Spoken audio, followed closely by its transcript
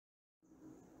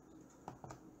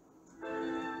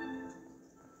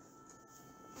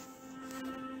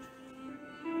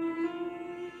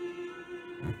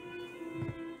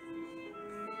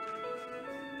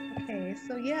Okay,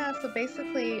 so yeah, so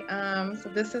basically, so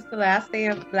this is the last day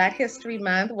of Black History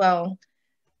Month. Well,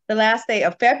 the last day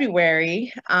of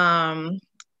February,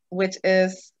 which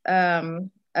is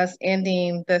us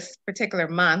ending this particular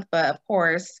month, but of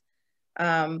course,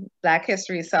 Black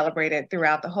history is celebrated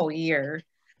throughout the whole year.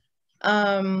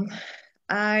 Um,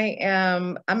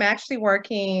 I'm actually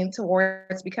working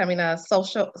towards becoming a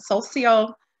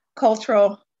socio-cultural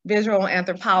visual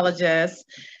anthropologist.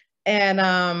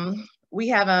 And we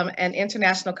have an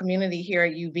international community here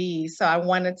at UV. So I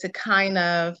wanted to kind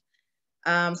of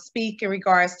speak in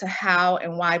regards to how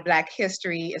and why Black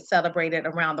history is celebrated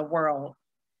around the world.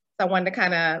 So I wanted to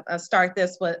kind of start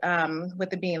this with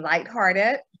it being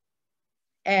lighthearted.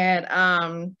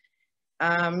 And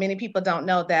many people don't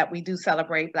know that we do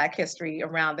celebrate Black history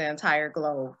around the entire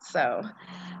globe. So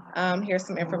here's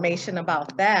some information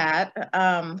about that.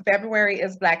 February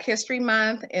is Black History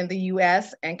Month in the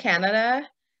US and Canada.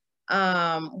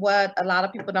 What a lot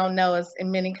of people don't know is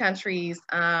in many countries,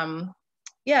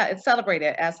 yeah, it's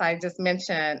celebrated, as I just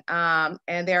mentioned.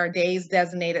 And there are days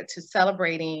designated to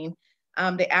celebrating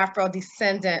the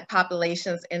Afro-descendant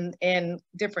populations in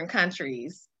different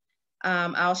countries.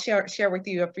 I'll share with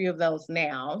you a few of those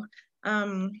now.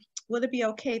 Would it be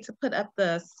okay to put up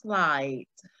the slide?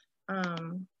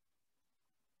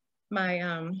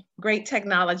 My great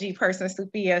technology person,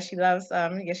 Sophia, she loves,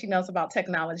 yeah, she knows about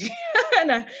technology.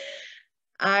 And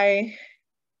I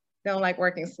don't like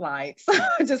working slides,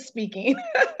 just speaking.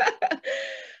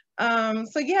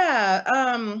 So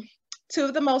yeah, two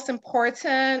of the most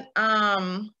important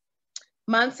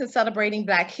months in celebrating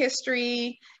Black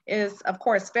history is, of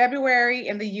course, February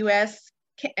in the US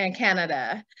and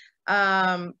Canada.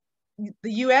 The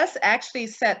US actually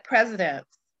set precedents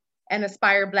and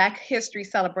inspired Black history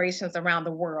celebrations around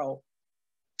the world.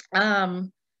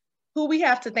 Who we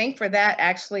have to thank for that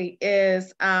actually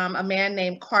is a man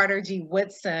named Carter G.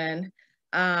 Woodson,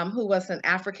 who was an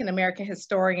African-American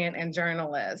historian and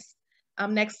journalist.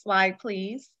 Next slide,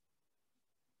 please.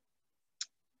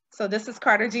 So this is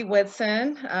Carter G.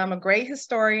 Woodson, a great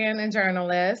historian and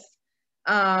journalist.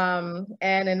 And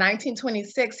in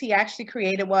 1926, he actually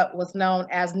created what was known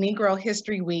as Negro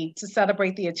History Week to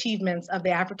celebrate the achievements of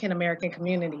the African-American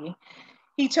community.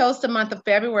 He chose the month of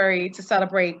February to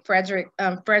celebrate Frederick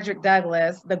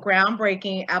Douglass, the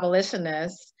groundbreaking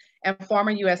abolitionist and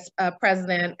former U.S.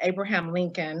 President Abraham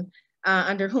Lincoln,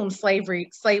 under whom slavery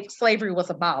was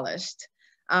abolished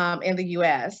in the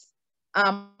U.S.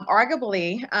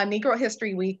 Arguably, Negro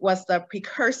History Week was the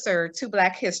precursor to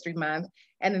Black History Month,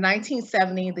 and in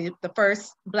 1970, the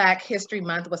first Black History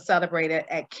Month was celebrated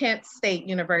at Kent State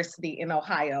University in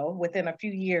Ohio. Within a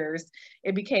few years,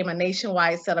 it became a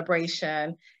nationwide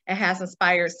celebration and has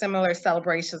inspired similar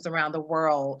celebrations around the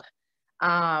world.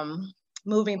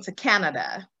 Moving to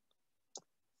Canada.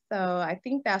 So I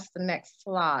think that's the next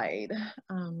slide.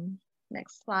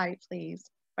 Next slide,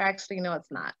 please. Or actually, no, it's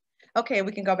not. Okay,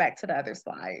 we can go back to the other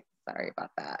slide. Sorry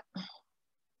about that.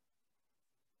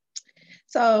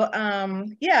 So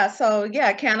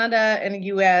yeah, Canada and the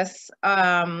US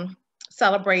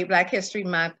celebrate Black History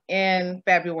Month in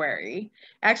February.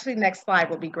 Actually, next slide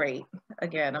would be great.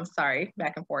 Again, I'm sorry,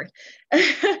 back and forth.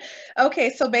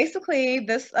 Okay, so basically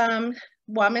this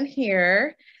woman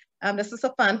here, this is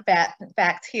a fun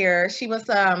fact here. She was,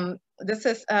 this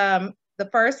is the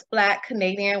first Black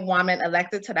Canadian woman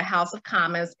elected to the House of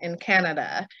Commons in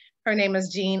Canada. Her name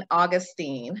is Jean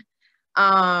Augustine.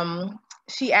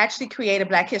 She actually created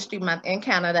Black History Month in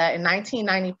Canada in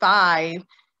 1995.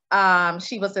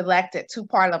 She was elected to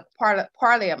Parliament,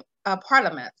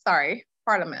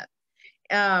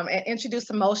 and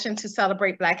introduced a motion to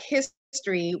celebrate Black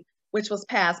history, which was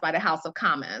passed by the House of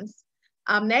Commons.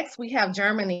 Next, we have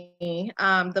Germany,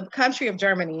 the country of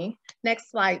Germany.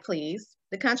 Next slide, please.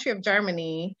 The country of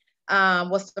Germany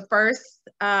was the first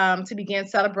to begin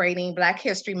celebrating Black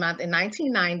History Month in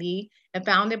 1990 and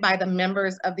founded by the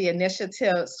members of the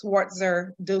initiative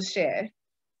Schwarzer Dusche,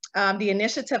 the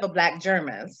Initiative of Black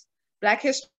Germans. Black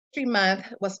History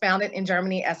Month was founded in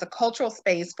Germany as a cultural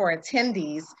space for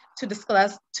attendees to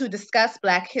discuss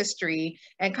Black history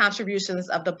and contributions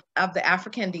of the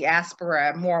African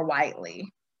diaspora more widely.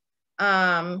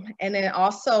 And then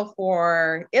also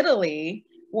for Italy,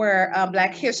 where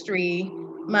Black History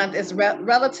Month is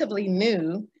relatively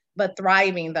new, but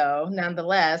thriving though,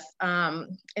 nonetheless.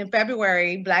 In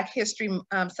February, Black History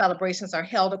celebrations are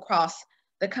held across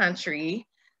the country,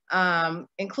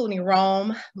 including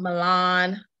Rome,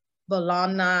 Milan,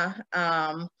 Bologna,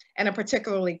 and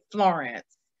particularly Florence.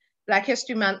 Black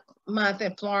History Month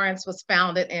in Florence was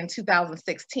founded in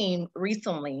 2016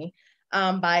 recently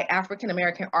by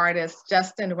African-American artists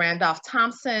Justin Randolph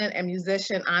Thompson and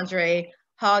musician Andre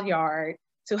Halliard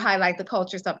to highlight the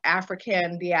cultures of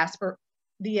African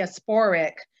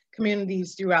diasporic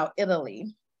communities throughout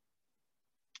Italy.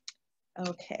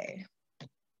 Okay.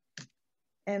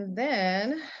 And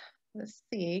then, let's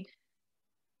see.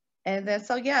 And then,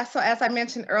 so as I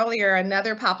mentioned earlier,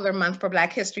 another popular month for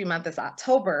Black History Month is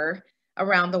October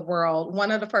around the world.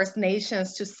 One of the first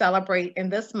nations to celebrate in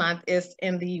this month is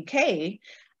in the UK.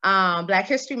 Black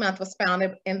History Month was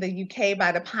founded in the UK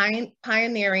by the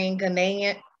pioneering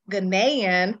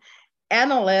Ghanaian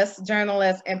analyst,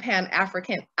 journalist, and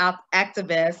Pan-African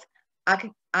activist,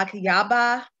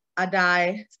 Akiyaba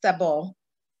Adai Sebo.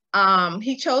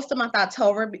 He chose the month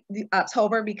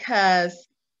October because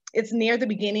it's near the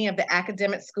beginning of the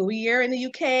academic school year in the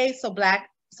UK. So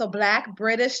Black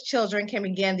British children can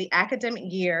begin the academic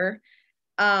year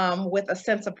with a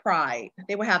sense of pride.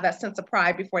 They will have that sense of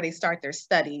pride before they start their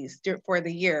studies for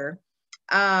the year.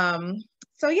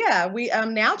 So yeah, we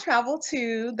now travel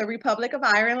to the Republic of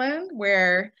Ireland,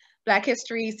 where Black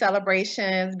History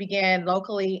celebrations began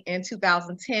locally in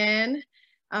 2010.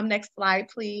 Next slide,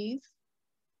 please.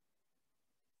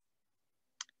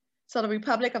 So the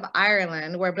Republic of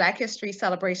Ireland, where Black History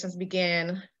celebrations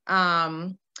began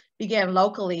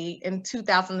locally in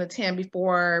 2010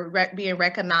 before being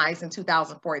recognized in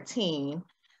 2014.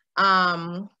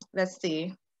 Let's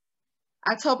see.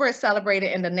 October is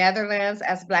celebrated in the Netherlands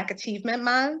as Black Achievement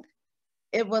Month.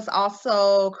 It was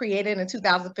also created in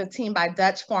 2015 by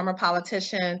Dutch former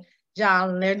politician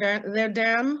John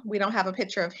Leerdam. We don't have a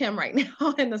picture of him right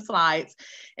now in the slides,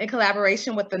 in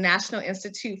collaboration with the National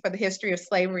Institute for the History of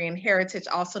Slavery and Heritage,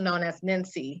 also known as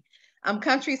NINSE.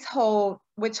 Countries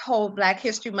which hold Black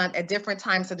History Month at different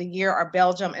times of the year are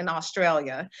Belgium and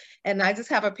Australia. And I just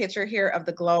have a picture here of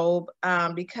the globe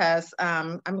because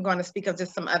I'm going to speak of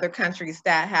just some other countries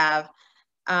that have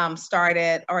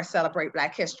started or celebrate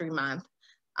Black History Month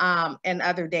and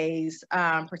other days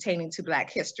pertaining to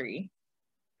Black history.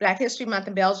 Black History Month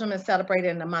in Belgium is celebrated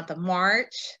in the month of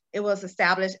March. It was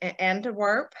established in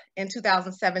Antwerp in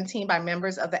 2017 by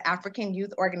members of the African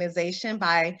Youth Organization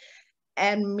by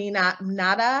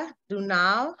Aminata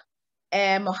Dunal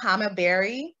and Mohammed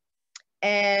Berry.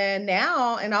 And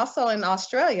also in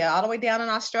Australia, all the way down in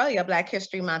Australia, Black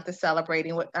History Month is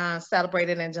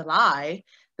celebrated in July.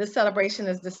 This celebration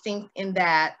is distinct in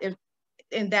that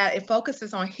it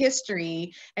focuses on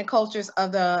history and cultures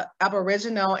of the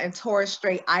Aboriginal and Torres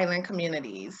Strait Island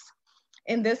communities.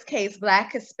 In this case,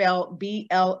 Black is spelled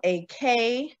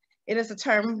B-L-A-K. It is a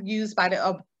term used by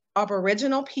the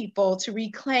Aboriginal people to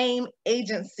reclaim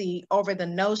agency over the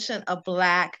notion of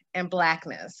Black and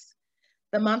Blackness.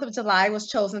 The month of July was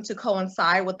chosen to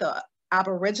coincide with the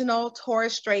Aboriginal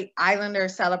Torres Strait Islander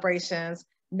celebrations,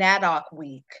 Nadok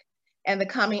Week, and the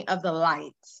coming of the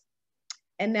light.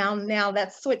 And now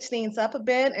let's switch things up a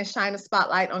bit and shine a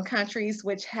spotlight on countries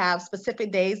which have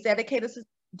specific days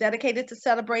dedicated to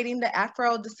celebrating the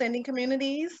Afro-descending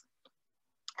communities.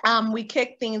 We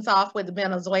kick things off with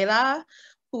Venezuela,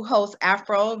 who hosts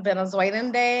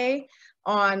Afro-Venezuelan Day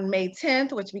on May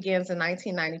 10th, which begins in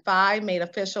 1995, made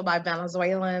official by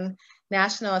Venezuelan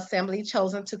National Assembly,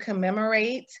 chosen to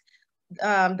commemorate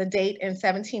the date in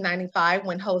 1795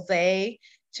 when Jose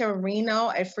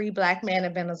Chirino, a free Black man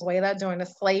in Venezuela during the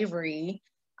slavery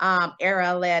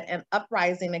era, led an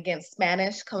uprising against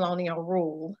Spanish colonial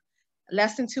rule.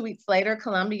 Less than 2 weeks later,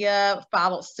 Colombia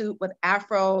followed suit with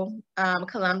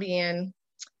Afro-Colombian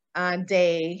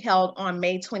Day held on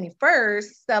May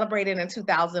 21st, celebrated in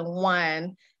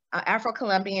 2001.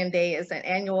 Afro-Colombian Day is an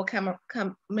annual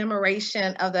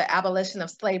commemoration of the abolition of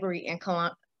slavery in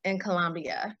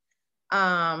Colombia.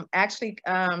 Actually,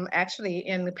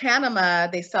 in Panama,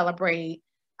 they celebrate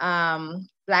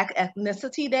Black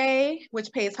Ethnicity Day,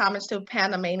 which pays homage to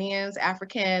Panamanians,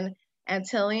 African,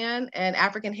 Antillean, and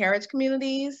African heritage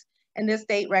communities. And this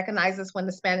date recognizes when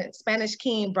the Spanish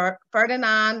King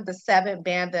Ferdinand VII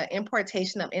banned the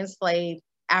importation of enslaved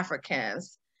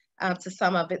Africans to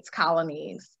some of its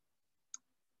colonies.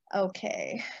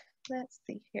 Okay, let's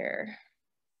see here.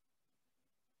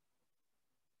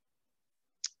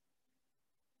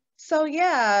 So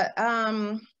yeah,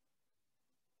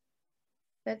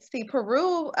 let's see,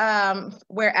 Peru,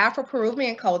 where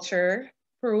Afro-Peruvian culture,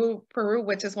 Peru,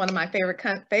 which is one of my favorite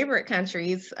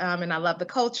countries, and I love the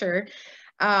culture.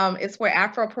 It's where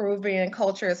Afro-Peruvian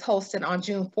culture is hosted on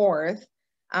June 4th,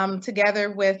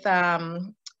 together with,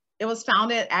 it was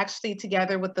founded actually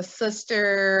together with the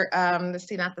sister, let's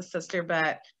see, not the sister,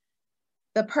 but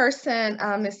The person,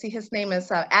 let's see, his name is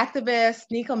activist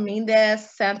Nico Mendez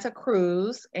Santa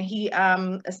Cruz, and he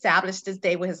established this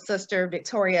day with his sister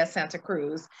Victoria Santa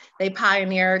Cruz. They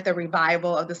pioneered the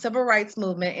revival of the civil rights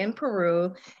movement in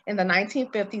Peru in the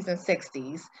 1950s and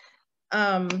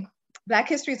 60s. Black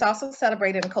history is also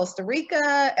celebrated in Costa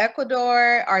Rica,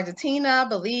 Ecuador, Argentina,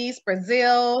 Belize,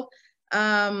 Brazil,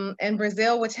 and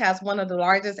Brazil, which has one of the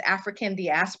largest African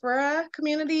diaspora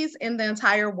communities in the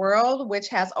entire world, which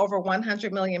has over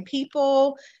 100 million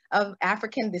people of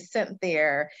African descent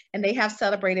there. And they have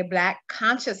celebrated Black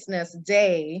Consciousness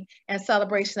Day and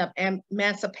celebration of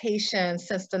emancipation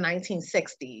since the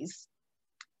 1960s.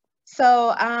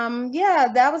 So yeah,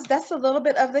 that's a little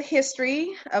bit of the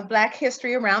history of Black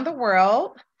history around the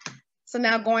world. So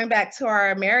now going back to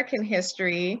our American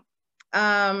history,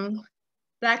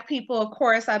 Black people, of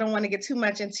course, I don't want to get too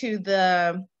much into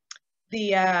the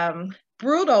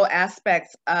brutal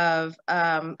aspects of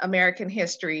American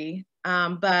history,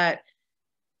 but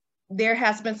there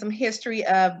has been some history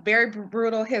of very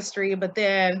brutal history, but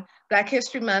then Black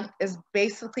History Month is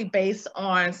basically based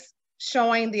on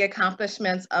showing the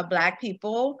accomplishments of Black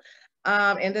people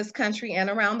in this country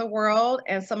and around the world.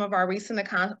 And some of our recent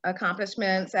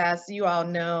accomplishments, as you all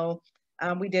know,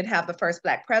 we did have the first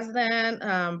Black president,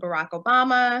 Barack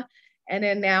Obama, and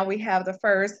then now we have the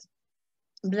first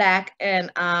Black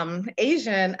and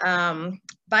Asian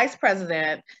vice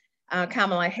president,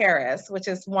 Kamala Harris, which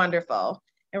is wonderful.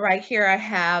 And right here I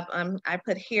have, I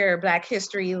put here, Black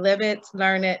history, live it,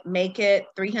 learn it, make it,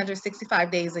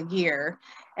 365 days a year.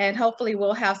 And hopefully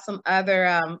we'll have some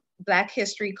other Black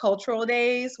history cultural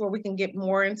days where we can get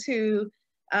more into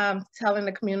telling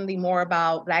the community more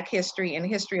about Black history and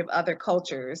history of other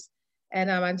cultures.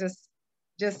 And I'm just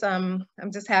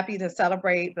happy to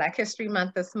celebrate Black History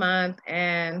Month this month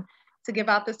and to give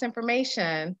out this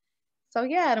information. So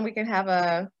yeah, and we can have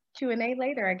a Q&A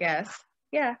later, I guess.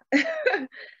 Yeah.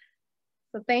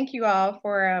 So thank you all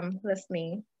for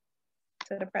listening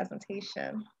to the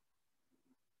presentation.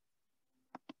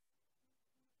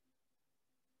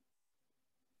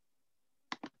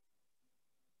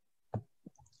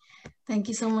 Thank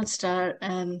you so much, Star.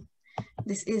 And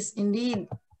this is indeed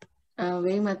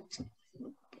very much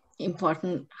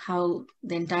important how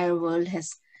the entire world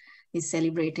is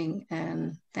celebrating.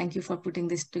 And thank you for putting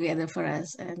this together for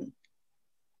us. And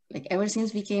like ever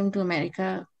since we came to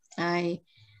America, I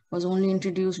was only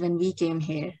introduced when we came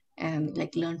here and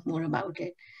like learned more about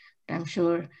it. But I'm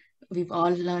sure we've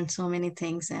all learned so many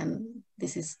things, and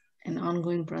this is an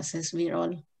ongoing process. We're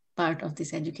all part of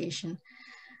this education.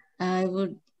 I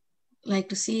would like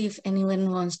to see if anyone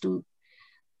wants to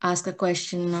ask a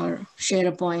question or share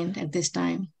a point at this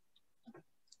time.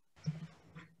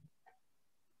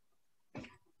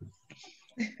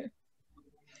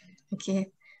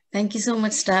 Okay, thank you so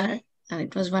much, Star.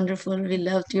 It was wonderful. We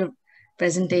loved your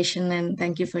presentation, and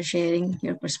thank you for sharing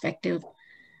your perspective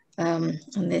on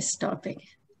this topic.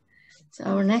 So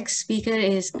our next speaker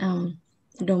is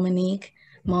Dominique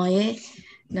Moye.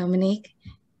 Dominique,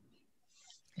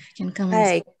 if you can come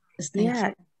and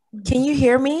yeah. Can you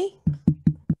hear me?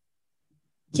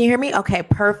 Can you hear me? Okay,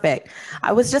 perfect.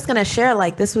 I was just going to share,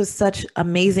 like, this was such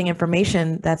amazing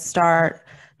information that Star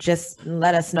just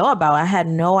let us know about. I had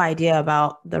no idea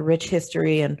about the rich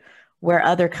history and where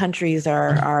other countries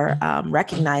are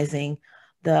recognizing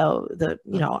the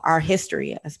you know, our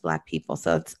history as Black people.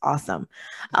 So it's awesome.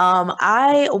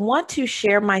 I want to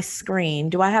share my screen.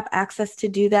 Do I have access to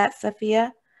do that,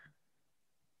 Sophia?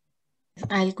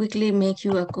 I'll quickly make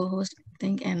you a co-host, I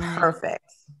think. And perfect.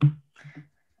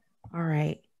 All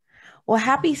right. Well,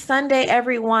 happy Sunday,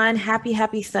 everyone.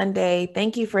 Happy Sunday.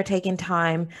 Thank you for taking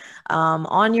time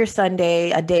on your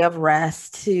Sunday, a day of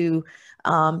rest, to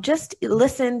just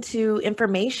listen to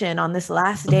information on this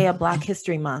last day of Black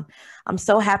History Month. I'm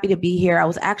so happy to be here. I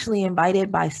was actually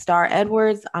invited by Star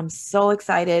Edwards. I'm so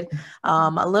excited.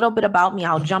 A little bit about me,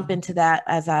 I'll jump into that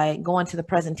as I go into the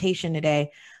presentation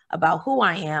today about who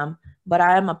I am, but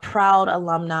I am a proud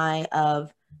alumni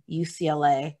of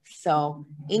UCLA. So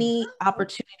any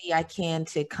opportunity I can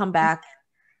to come back,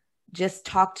 just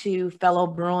talk to fellow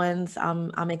Bruins,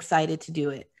 I'm excited to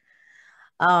do it.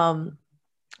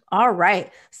 All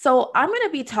right. So I'm going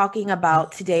to be talking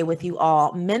about today with you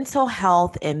all mental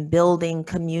health and building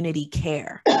community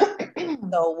care.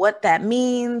 So what that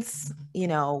means, you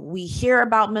know, we hear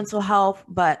about mental health,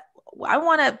 but I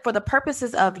want to, for the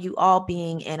purposes of you all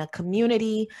being in a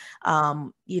community,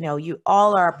 you know, you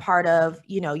all are a part of,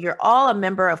 you know, you're all a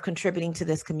member of contributing to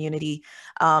this community.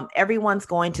 Everyone's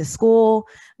going to school.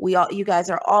 You guys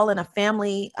are all in a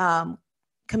family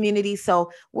community.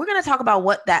 So we're going to talk about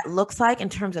what that looks like in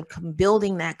terms of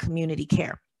building that community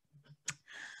care.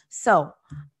 So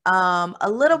a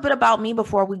little bit about me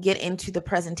before we get into the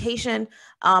presentation.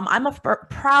 I'm a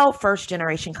proud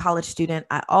first-generation college student.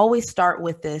 I always start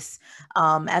with this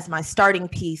as my starting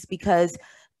piece, because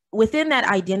within that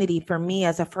identity for me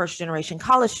as a first-generation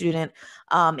college student,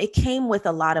 it came with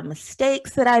a lot of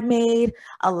mistakes that I made,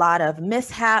 a lot of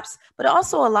mishaps, but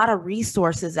also a lot of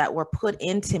resources that were put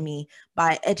into me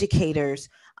by educators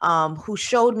who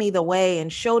showed me the way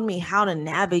and showed me how to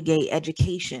navigate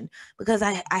education, because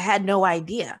I had no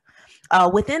idea.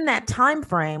 Within that time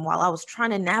frame, while I was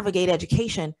trying to navigate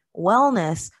education,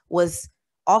 wellness was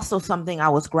also something I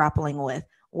was grappling with.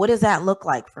 What does that look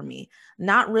like for me?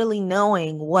 Not really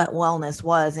knowing what wellness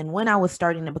was and when I was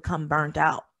starting to become burnt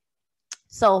out.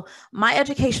 So my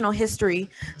educational history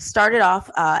started off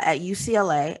at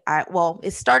UCLA.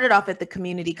 It started off at the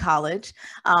community college.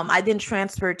 I then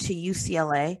transferred to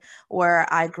UCLA, where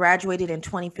I graduated in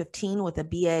 2015 with a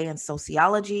BA in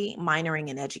sociology, minoring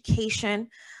in education.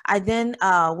 I then,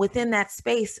 within that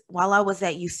space, while I was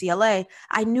at UCLA,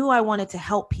 I knew I wanted to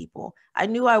help people. I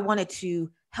knew I wanted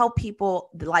to help people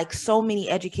like so many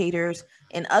educators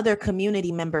and other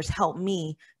community members help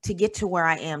me to get to where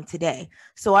I am today.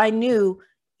 So I knew,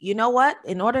 you know what,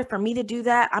 in order for me to do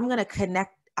that, I'm going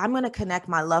to connect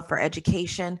my love for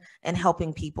education and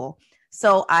helping people.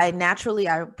 So I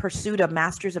pursued a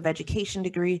master's of education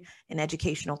degree in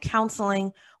educational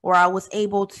counseling, where I was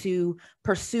able to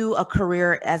pursue a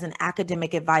career as an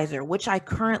academic advisor, which I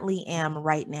currently am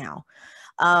right now.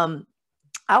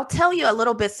 I'll tell you a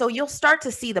little bit. So you'll start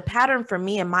to see the pattern for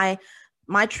me, and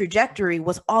my trajectory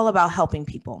was all about helping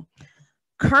people.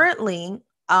 Currently,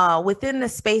 within the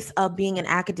space of being an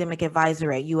academic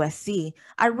advisor at USC,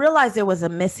 I realized there was a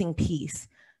missing piece.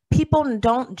 People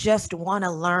don't just want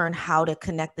to learn how to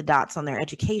connect the dots on their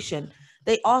education.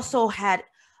 They also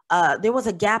there was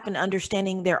a gap in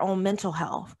understanding their own mental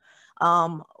health.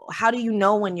 How do you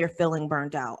know when you're feeling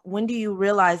burned out? When do you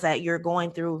realize that you're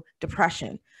going through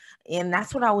depression? And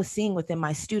that's what I was seeing within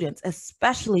my students,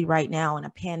 especially right now in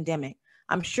a pandemic.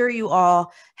 I'm sure you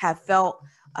all have felt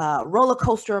a roller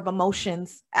coaster of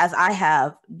emotions, as I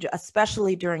have,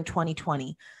 especially during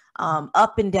 2020,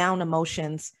 up and down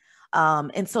emotions.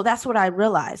 And so that's what I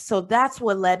realized. So that's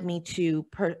what led me to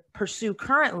pursue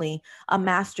currently a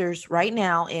master's right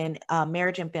now in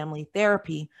marriage and family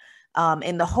therapy.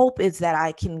 And the hope is that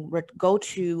I can go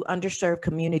to underserved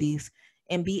communities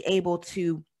and be able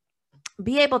to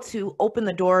open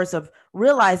the doors of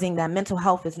realizing that mental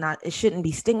health it shouldn't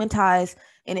be stigmatized,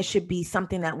 and it should be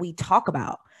something that we talk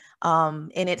about.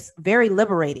 And it's very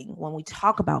liberating when we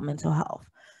talk about mental health.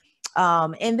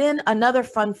 And then another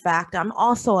fun fact, I'm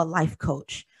also a life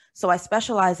coach. So I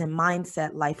specialize in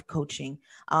mindset life coaching,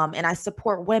 and I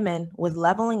support women with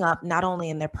leveling up, not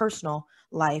only in their personal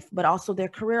life, but also their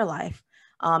career life.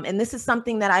 And this is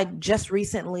something that I just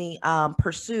recently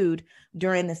pursued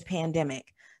during this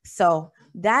pandemic. So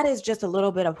that is just a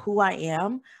little bit of who I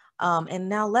am. And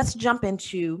now let's jump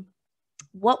into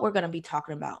what we're going to be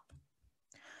talking about.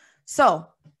 So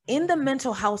in the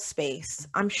mental health space,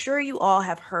 I'm sure you all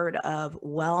have heard of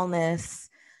wellness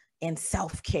and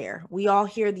self-care. We all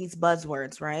hear these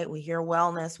buzzwords, right? We hear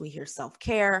wellness, we hear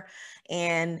self-care,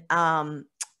 and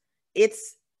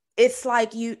it's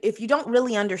like if you don't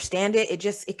really understand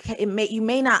it, you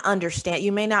may not understand,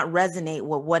 you may not resonate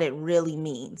with what it really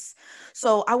means.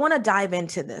 So I want to dive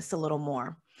into this a little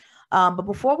more. But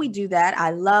before we do that,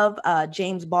 I love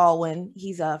James Baldwin.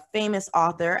 He's a famous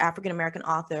author, African-American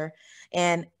author.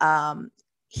 And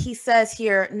he says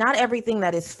here, not everything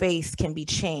that is faced can be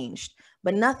changed,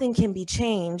 but nothing can be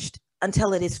changed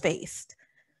until it is faced.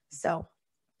 So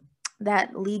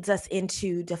that leads us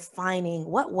into defining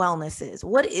what wellness is.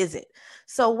 What is it?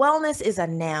 So wellness is a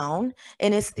noun,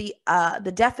 and it's the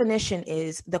definition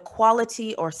is the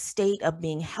quality or state of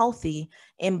being healthy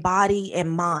in body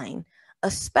and mind,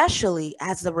 especially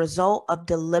as the result of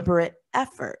deliberate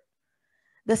effort.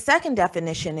 The second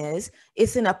definition is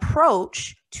it's an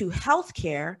approach to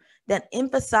healthcare that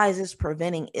emphasizes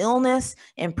preventing illness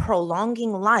and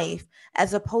prolonging life,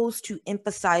 as opposed to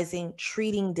emphasizing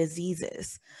treating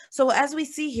diseases. So as we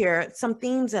see here, some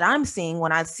themes that I'm seeing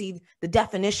when I see the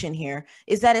definition here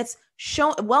is that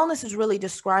wellness is really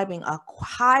describing a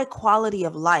high quality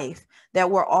of life that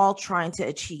we're all trying to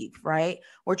achieve, right?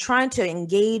 We're trying to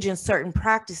engage in certain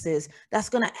practices that's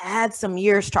going to add some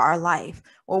years to our life,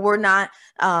 or we're not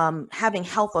having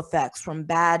health effects from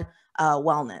bad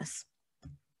wellness.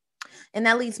 And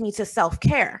that leads me to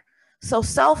self-care. So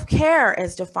self-care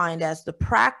is defined as the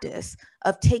practice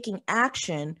of taking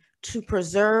action to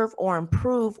preserve or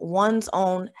improve one's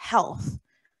own health.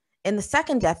 And the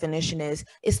second definition is,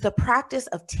 it's the practice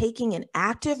of taking an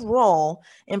active role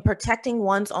in protecting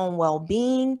one's own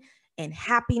well-being and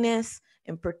happiness,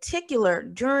 in particular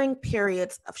during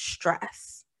periods of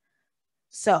stress.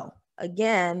 So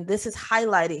again, this is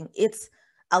highlighting it's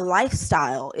a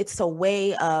lifestyle. It's a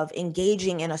way of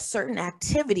engaging in a certain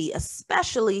activity,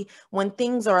 especially when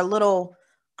things are a little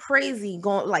crazy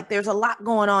going, like there's a lot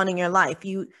going on in your life.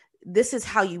 This is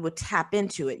how you would tap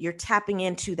into it. You're tapping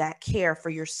into that care for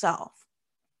yourself.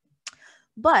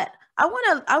 But I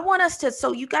want us to,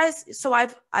 so you guys, so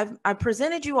I've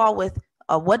presented you all with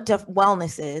what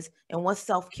wellness is and what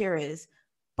self-care is,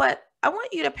 but I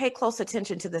want you to pay close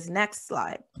attention to this next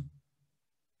slide.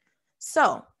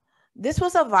 So this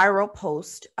was a viral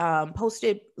post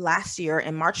posted last year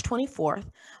in March 24th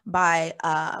by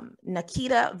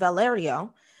Nikita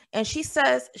Valerio. And she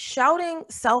says, shouting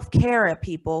self-care at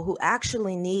people who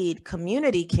actually need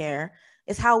community care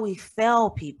is how we fail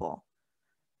people.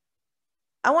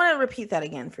 I want to repeat that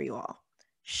again for you all.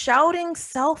 Shouting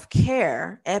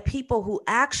self-care at people who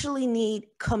actually need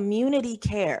community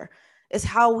care is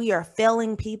how we are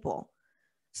failing people.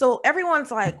 So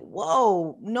everyone's like,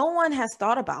 whoa, no one has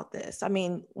thought about this. I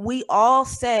mean, we all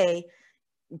say,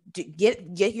 get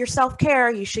your self-care.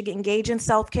 You should engage in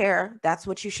self-care. That's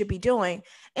what you should be doing.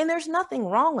 And there's nothing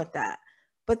wrong with that.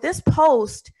 But this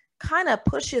post kind of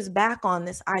pushes back on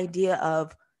this idea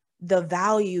of the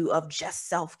value of just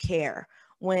self-care,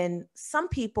 when some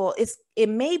people, it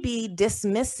may be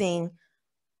dismissing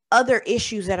other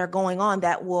issues that are going on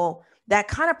that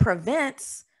kind of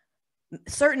prevents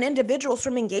certain individuals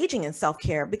from engaging in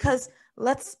self-care. Because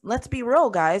let's be real,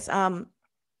 guys.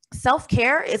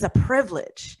 Self-care is a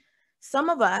privilege. Some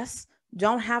of us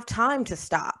don't have time to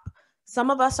stop.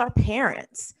 Some of us are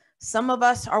parents. Some of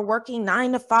us are working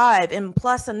 9 to 5 and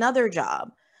plus another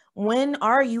job. When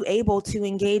are you able to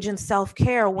engage in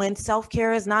self-care when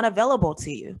self-care is not available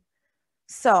to you?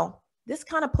 So this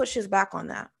kind of pushes back on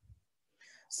that.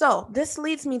 So this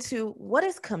leads me to, what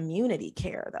is community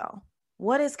care though?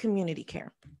 What is community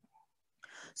care?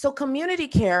 So community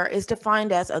care is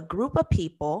defined as a group of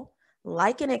people,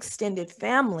 like an extended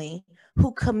family,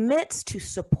 who commits to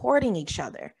supporting each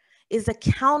other, is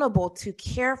accountable to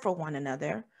care for one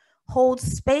another, holds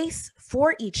space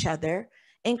for each other,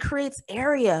 and creates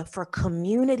area for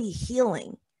community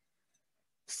healing.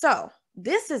 So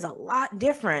this is a lot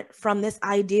different from this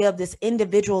idea of this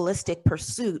individualistic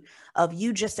pursuit of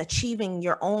you just achieving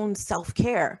your own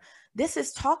self-care. This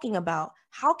is talking about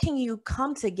how can you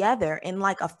come together in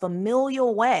like a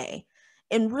familial way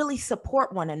and really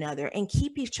support one another and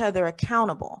keep each other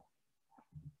accountable.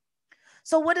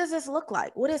 So what does this look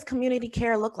like? What does community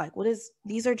care look like?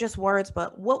 These are just words,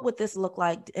 but what would this look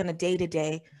like in a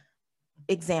day-to-day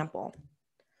example?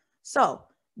 So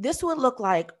this would look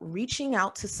like reaching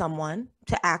out to someone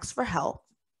to ask for help.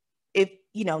 If,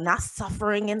 not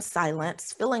suffering in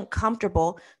silence, feeling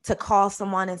comfortable to call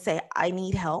someone and say, I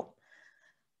need help.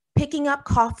 Picking up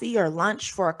coffee or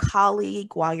lunch for a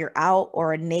colleague while you're out,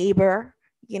 or a neighbor,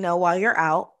 while you're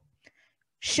out.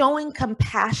 Showing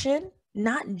compassion,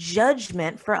 not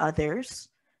judgment for others,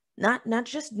 not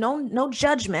just no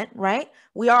judgment, right?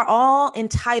 We are all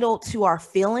entitled to our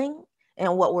feeling and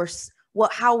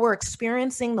how we're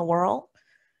experiencing the world.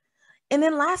 And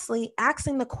then lastly,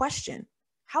 asking the question,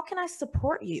 how can I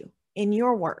support you in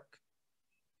your work?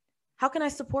 How can I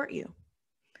support you?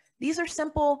 These are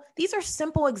simple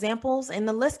examples, and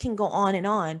the list can go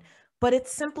on, but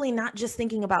it's simply not just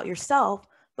thinking about yourself,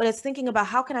 but it's thinking about,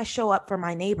 how can I show up for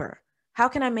my neighbor? How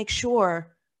can I make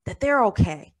sure that they're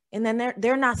okay? And then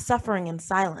they're not suffering in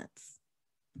silence.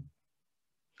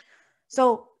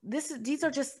 So these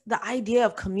are just the idea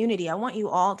of community. I want you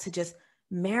all to just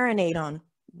marinate on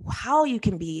how you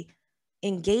can be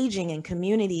engaging in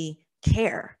community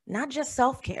care, not just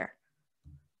self-care.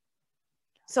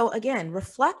 So again,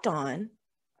 reflect on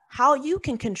how you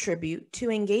can contribute to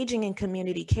engaging in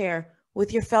community care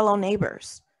with your fellow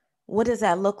neighbors. What does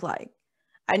that look like?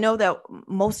 I know that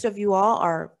most of you all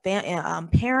are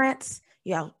parents,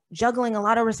 juggling a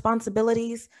lot of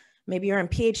responsibilities. Maybe you're in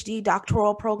PhD,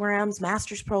 doctoral programs,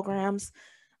 master's programs.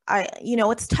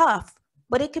 It's tough,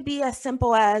 but it could be as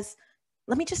simple as,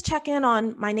 let me just check in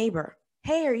on my neighbor.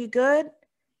 Hey, are you good?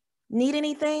 Need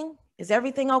anything? Is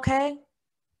everything okay?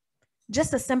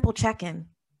 Just a simple check-in.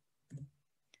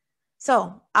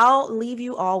 So I'll leave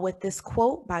you all with this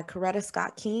quote by Coretta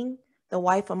Scott King, the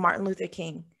wife of Martin Luther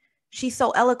King. She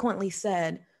so eloquently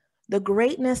said, "The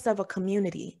greatness of a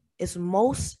community is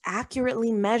most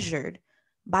accurately measured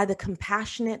by the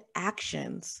compassionate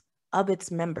actions of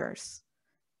its members."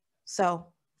 So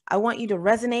I want you to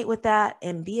resonate with that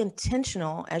and be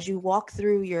intentional as you walk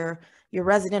through your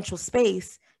residential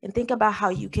space and think about how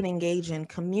you can engage in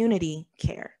community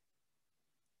care.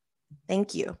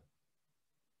 Thank you.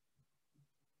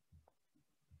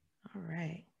 All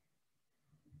right.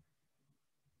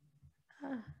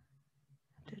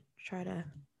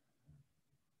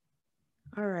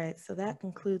 All right, so that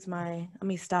concludes let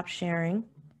me stop sharing.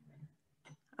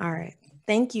 All right,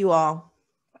 thank you all.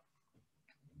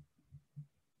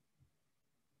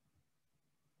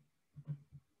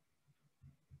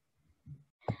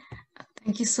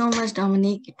 Thank you so much,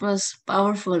 Dominique. It was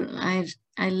powerful.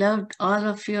 I loved all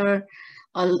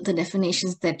the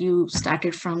definitions that you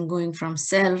started from, going from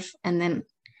self and then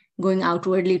going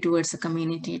outwardly towards the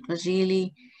community. It was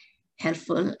really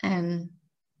helpful, and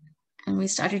we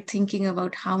started thinking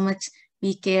about how much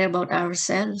we care about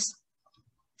ourselves,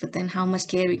 but then how much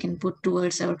care we can put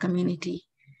towards our community.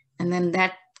 And then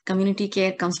that community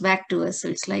care comes back to us. So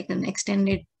it's like an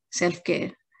extended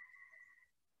self-care.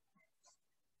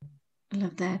 I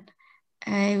love that.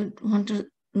 I want to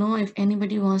know if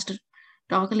anybody wants to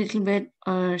talk a little bit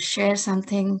or share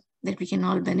something that we can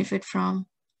all benefit from.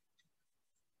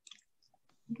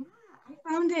 Yeah, I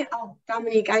found it,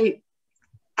 Dominique,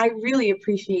 I really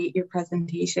appreciate your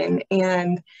presentation,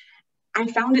 and I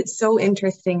found it so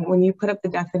interesting when you put up the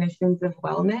definitions of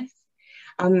wellness,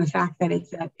 the fact that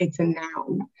it's a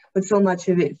noun, but so much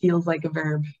of it feels like a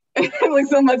verb. Like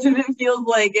so much of it feels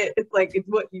like it's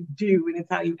what you do and it's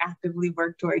how you actively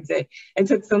work towards it. I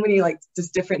took so many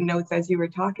just different notes as you were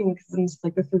talking, because I'm just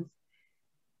like,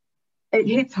 it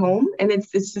hits home, and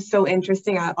it's just so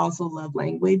interesting. I also love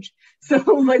language. So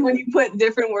like when you put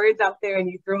different words out there and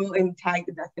you throw and tag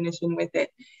the definition with it,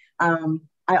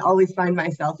 I always find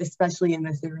myself, especially in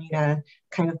this arena,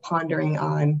 kind of pondering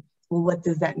on, well, what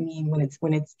does that mean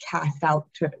when it's cast out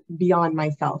to beyond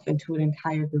myself into an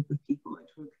entire group of people,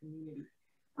 into a community.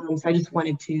 So I just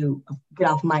wanted to get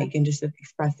off mic and just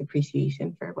express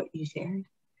appreciation for what you shared.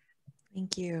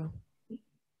 Thank you.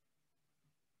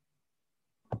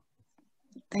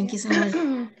 Thank you so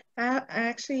much. I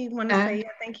actually want to say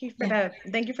thank you for that.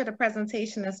 Thank you for the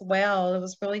presentation as well. It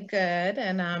was really good,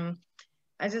 and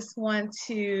I just want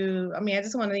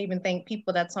to even thank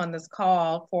people that's on this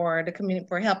call for the community,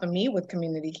 for helping me with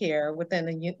community care within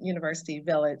the University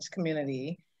Village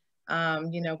community.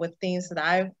 With things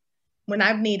that when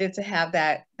I've needed to have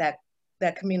that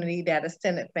community, that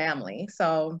extended family.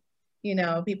 So,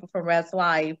 people from Res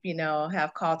Life,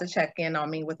 have called to check in on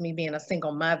me with me being a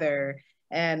single mother.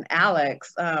 And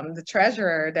Alex, the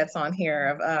treasurer that's on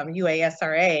here of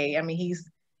UASRA, he's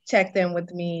checked in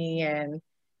with me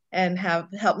and have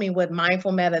helped me with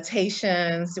mindful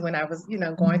meditations when I was,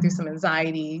 going through some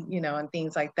anxiety, and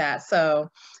things like that. So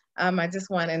I just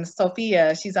want, and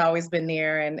Sophia, she's always been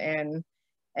there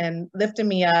and lifting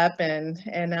me up and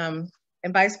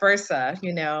vice versa,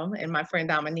 and my friend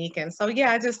Dominique. And so,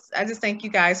 yeah, I just thank you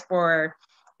guys for.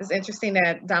 It's interesting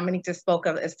that Dominique just spoke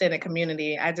of extended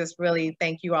community. I just really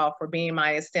thank you all for being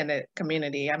my extended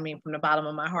community. From the bottom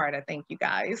of my heart, I thank you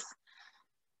guys.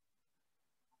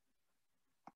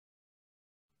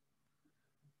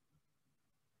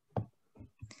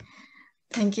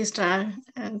 Thank you, Star.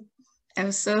 I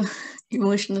was so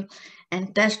emotional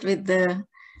and touched with the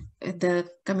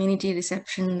community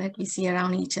reception that we see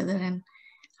around each other and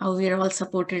how we are all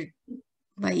supported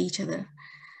by each other.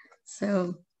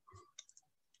 So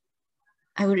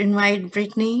I would invite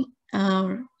Brittany,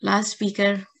 our last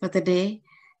speaker for the day,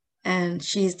 and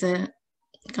she's the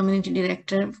community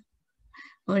director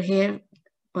over here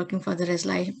working for the Res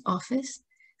Life office.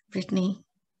 Brittany,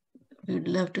 we would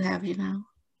love to have you now.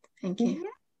 Thank you.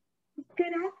 Yeah.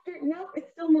 Good afternoon. No, it's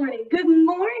still morning. Good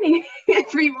morning,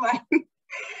 everyone.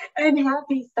 And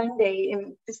happy Sunday.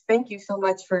 And just thank you so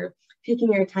much for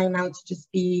taking your time out to just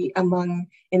be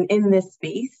in this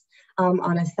space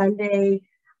on a Sunday.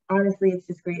 Honestly, it's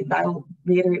just great. I'll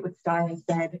reiterate what Star has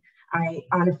said. I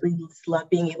honestly just love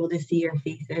being able to see your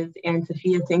faces. And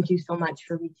Sophia, thank you so much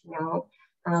for reaching out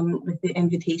with the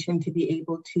invitation to be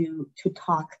able to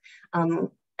talk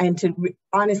and to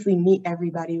honestly meet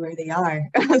everybody where they are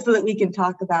so that we can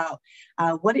talk about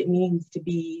what it means to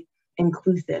be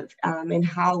inclusive and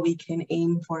how we can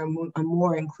aim for a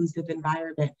more inclusive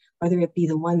environment, whether it be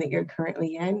the one that you're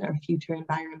currently in or future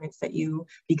environments that you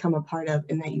become a part of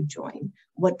and that you join.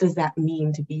 What does that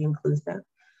mean to be inclusive?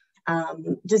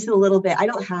 Just a little bit. I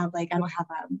don't have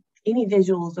any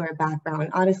visuals or a background.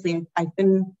 Honestly, I've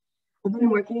been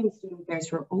working in student affairs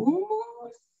for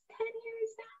almost 10 years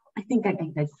now. I think I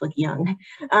just look young,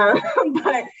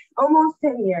 but almost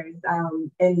 10 years,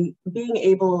 and being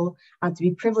able to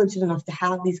be privileged enough to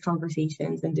have these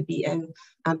conversations and to be in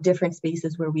different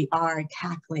spaces where we are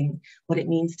tackling what it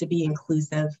means to be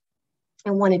inclusive.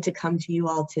 I wanted to come to you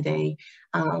all today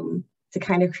to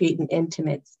kind of create an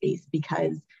intimate space,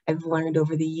 because I've learned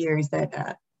over the years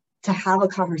that to have a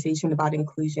conversation about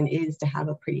inclusion is to have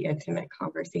a pretty intimate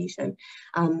conversation.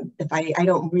 If I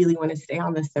don't really want to stay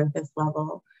on the surface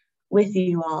level with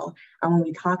you all, when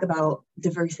we talk about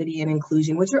diversity and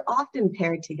inclusion, which are often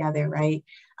paired together, right?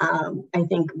 I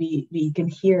think we can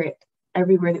hear it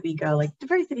everywhere that we go, like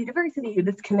diversity,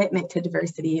 this commitment to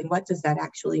diversity, and what does that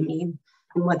actually mean?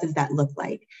 And what does that look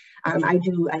like? I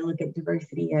look at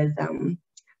diversity as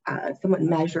somewhat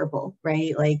measurable,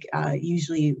 right? Like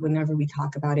usually whenever we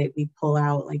talk about it, we pull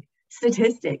out like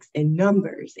statistics and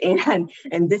numbers,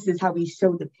 and this is how we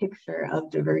show the picture of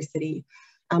diversity.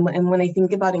 And when I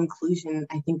think about inclusion,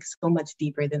 I think so much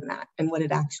deeper than that, and what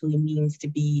it actually means to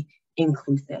be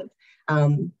inclusive.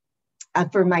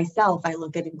 For myself, I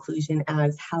look at inclusion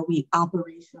as how we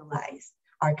operationalize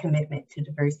our commitment to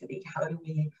diversity. How do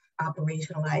we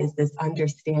operationalize this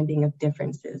understanding of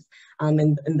differences, and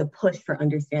the push for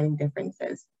understanding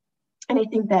differences? And I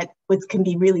think that what can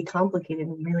be really complicated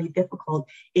and really difficult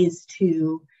is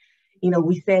to,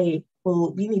 we say,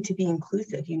 well, we need to be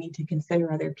inclusive. You need to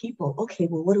consider other people. Okay,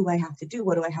 well, what do I have to do?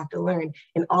 What do I have to learn?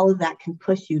 And all of that can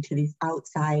push you to these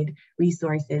outside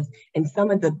resources. And some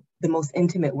of the most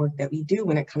intimate work that we do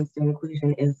when it comes to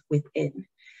inclusion is within.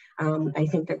 I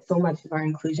think that so much of our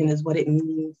inclusion is what it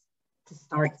means to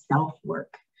start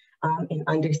self-work, and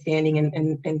understanding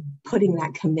and putting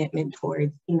that commitment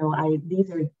towards, these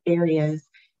are areas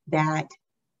that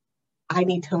I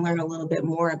need to learn a little bit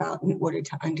more about in order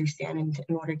to understand and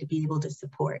in order to be able to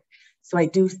support. So I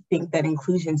do think that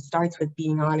inclusion starts with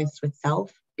being honest with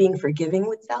self, being forgiving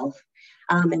with self,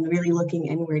 and really looking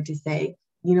inward to say,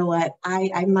 you know what,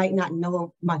 I might not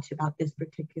know much about this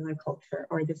particular culture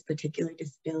or this particular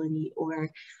disability or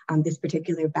this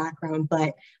particular background,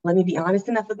 but let me be honest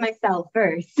enough with myself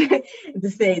first to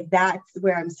say that's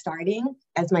where I'm starting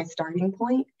as my starting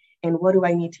point. And what do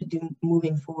I need to do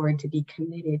moving forward to be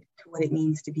committed to what it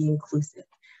means to be inclusive,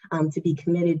 to be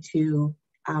committed to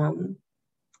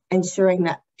ensuring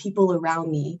that people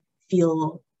around me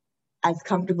feel as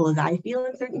comfortable as I feel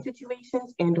in certain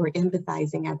situations, and or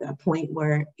empathizing at a point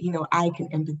where, I can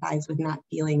empathize with not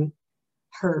feeling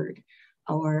heard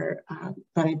or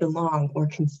that I belong or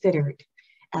considered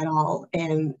at all.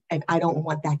 And I don't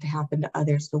want that to happen to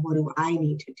others. So what do I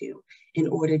need to do in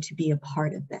order to be a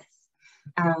part of this?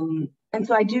 And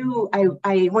so I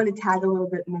want to tag a little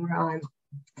bit more on,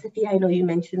 Sophia, I know you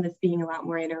mentioned this being a lot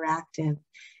more interactive.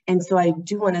 And so I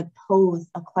do want to pose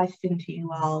a question to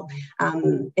you all.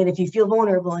 And if you feel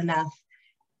vulnerable enough,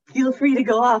 feel free to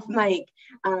go off mic,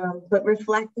 but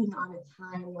reflecting on a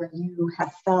time where you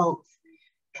have felt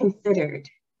considered,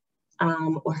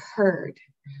 or heard,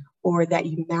 or that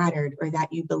you mattered, or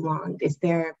that you belonged. Is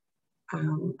there,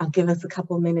 I'll give us a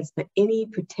couple minutes, but any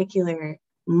particular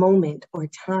moment or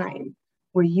time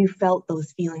where you felt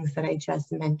those feelings that I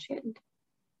just mentioned?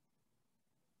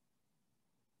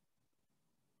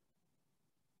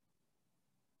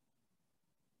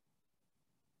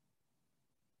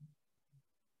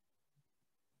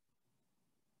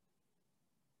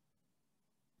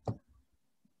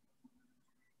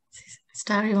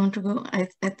 Star, you want to go? I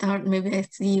thought maybe I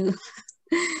see you.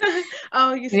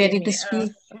 Oh, you see ready me. to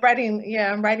speak?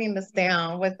 I'm writing this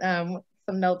down with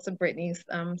some notes of Brittany's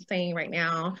saying right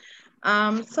now.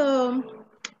 So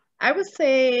I would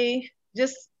say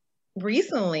just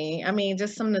recently,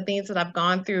 just some of the things that I've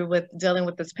gone through with dealing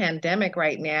with this pandemic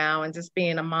right now, and just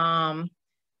being a mom,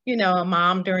 a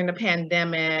mom during the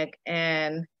pandemic,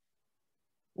 and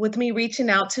with me reaching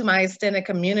out to my extended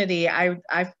community, I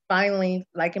finally,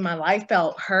 like in my life,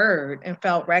 felt heard and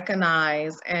felt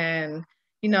recognized, and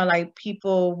like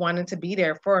people wanted to be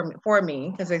there for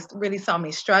me because they really saw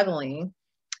me struggling,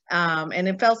 and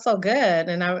it felt so good.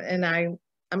 And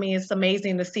it's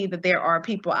amazing to see that there are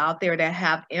people out there that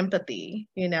have empathy,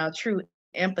 true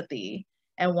empathy,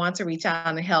 and want to reach out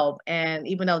and help. And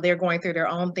even though they're going through their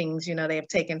own things, they have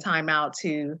taken time out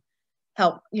to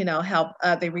help,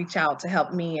 they reach out to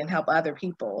help me and help other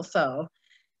people. So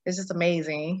it's just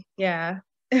amazing. Yeah.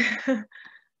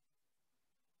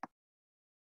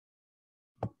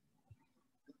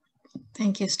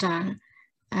 Thank you, Star.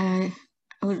 I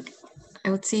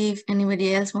would see if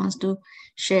anybody else wants to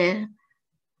share.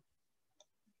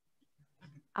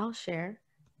 I'll share.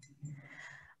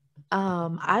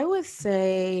 I would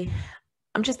say,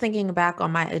 I'm just thinking back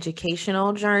on my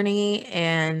educational journey,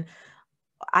 and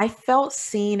I felt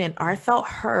seen and I felt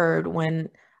heard when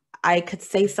I could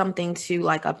say something to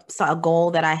like a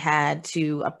goal that I had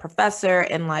to a professor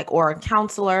and like, or a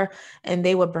counselor, and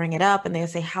they would bring it up and they would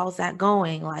say, how's that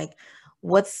going? Like,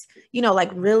 what's, you know, like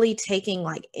really taking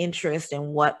like interest in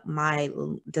what my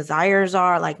desires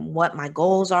are, like what my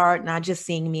goals are, not just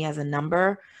seeing me as a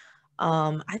number.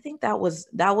 I think that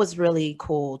was really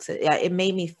cool to, it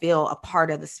made me feel a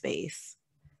part of the space.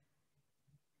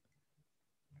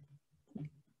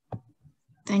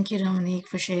 Thank you, Dominique,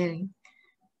 for sharing.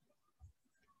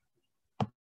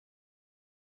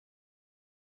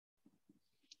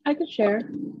 I could share.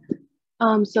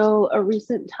 So a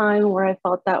recent time where I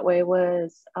felt that way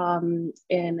was in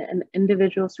an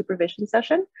individual supervision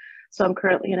session. So I'm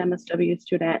currently an MSW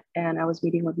student, and I was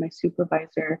meeting with my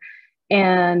supervisor,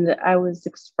 and I was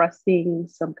expressing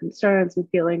some concerns and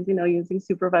feelings, you know, using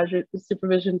supervision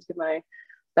to my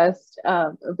best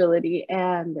ability.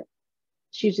 And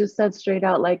she just said straight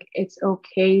out, like, it's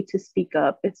okay to speak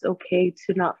up. It's okay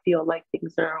to not feel like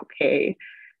things are okay.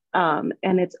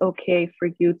 And it's okay for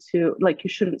you to, like, you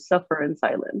shouldn't suffer in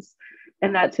silence.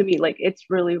 And that to me, like, it's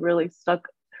really, really stuck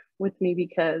with me,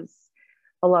 because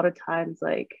a lot of times,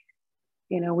 like,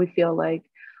 you know, we feel like,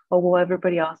 oh, well,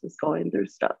 everybody else is going through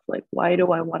stuff. Like, why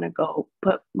do I want to go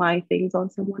put my things on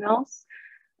someone else?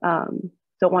 Don't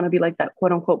want to be like that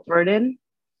quote unquote burden.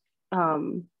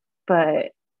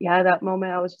 But yeah, that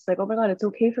moment I was just like, oh my God, it's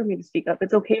okay for me to speak up.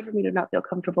 It's okay for me to not feel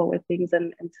comfortable with things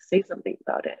and to say something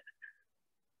about it.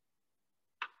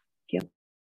 Thank you.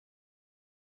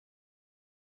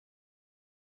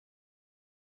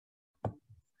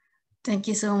 Thank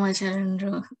you so much,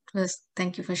 Arundro.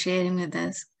 Thank you for sharing with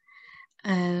us.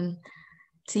 And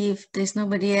see if there's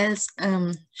nobody else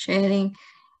sharing.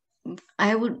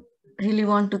 I would really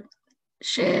want to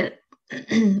share,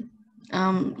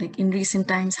 like in recent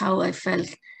times, how I felt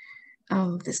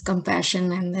this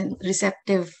compassion and then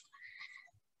receptive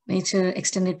nature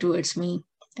extended towards me,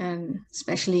 and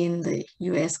especially in the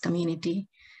US community,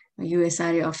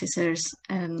 UASRA officers,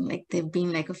 and like they've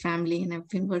been like a family, and I've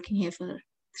been working here for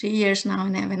 3 years now,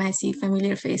 and when I see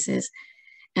familiar faces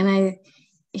and I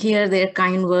hear their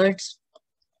kind words,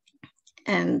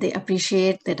 and they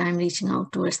appreciate that I'm reaching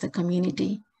out towards the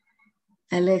community.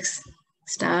 Alex,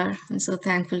 Star, I'm so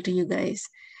thankful to you guys,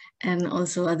 and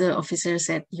also other officers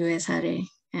at UASRA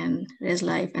and Res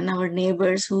Life, and our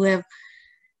neighbors who have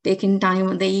taken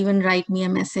time. They even write me a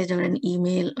message or an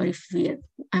email, or if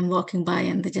I'm walking by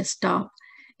and they just stop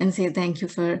and say, thank you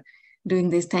for doing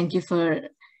this. Thank you for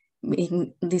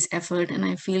making this effort. And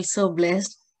I feel so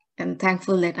blessed and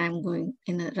thankful that I'm going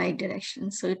in the right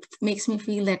direction. So it makes me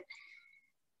feel that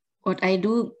what I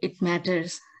do, it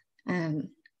matters, and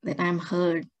that I'm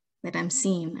heard, that I'm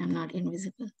seen, I'm not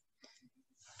invisible.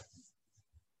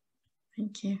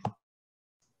 Thank you.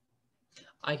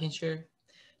 I can share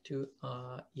too.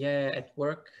 Yeah, at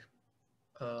work,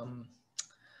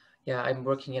 yeah, I'm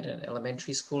working at an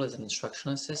elementary school as an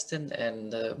instructional assistant,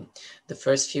 and the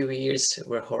first few years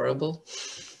were horrible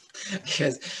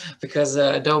because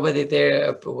nobody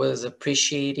there was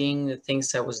appreciating the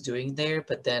things I was doing there.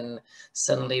 But then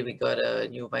suddenly we got a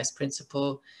new vice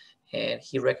principal, and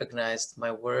he recognized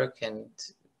my work, and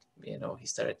you know, he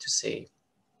started to say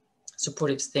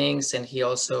supportive things, and he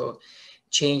also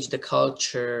changed the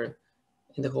culture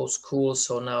in the whole school.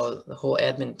 So now the whole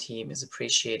admin team is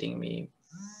appreciating me,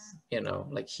 you know,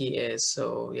 like he is.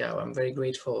 So yeah, I'm very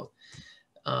grateful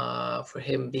for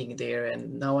him being there,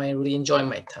 and now I really enjoy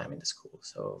my time in the school.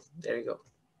 So there you go.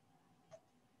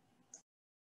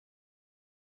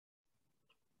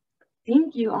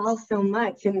 Thank you all so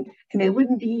much. And it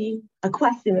wouldn't be a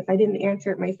question if I didn't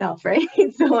answer it myself, right?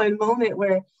 So a moment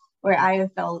where I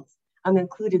have felt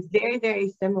included, very,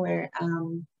 very similar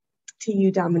to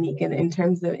you, Dominique, in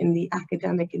terms of in the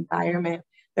academic environment.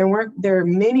 There are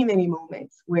many, many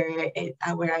moments where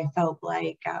I felt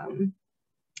like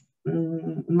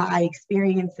my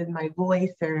experience and my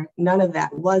voice, or none of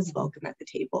that, was welcome at the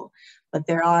table. But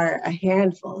there are a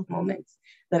handful of moments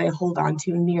that I hold on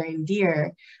to near and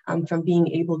dear, from being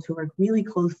able to work really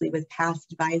closely with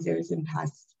past advisors and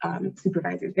past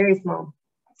supervisors, very small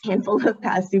handful of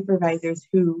past supervisors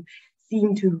who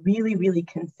seem to really, really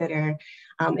consider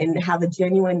and have a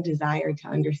genuine desire to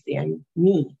understand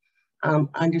me.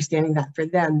 Understanding that for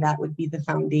them, that would be the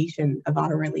foundation of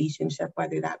our relationship,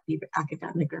 whether that be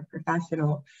academic or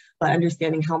professional, but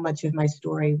understanding how much of my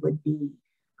story would be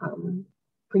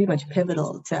pretty much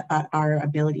pivotal to our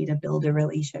ability to build a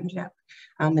relationship.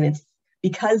 And it's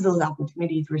because those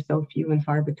opportunities were so few and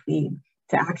far between,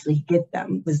 to actually get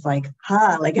them was like,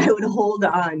 like I would hold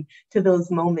on to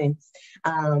those moments,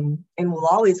 and will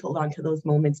always hold on to those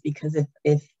moments, because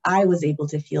if I was able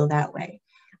to feel that way,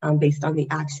 based on the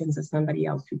actions of somebody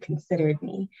else who considered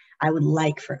me, I would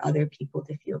like for other people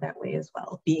to feel that way as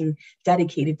well. Being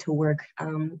dedicated to work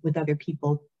with other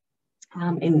people,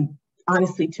 and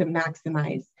honestly to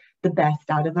maximize the best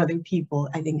out of other people,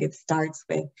 I think it starts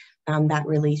with that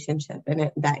relationship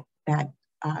and that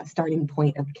starting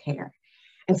point of care.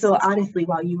 And so honestly,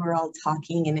 while you were all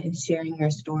talking and sharing your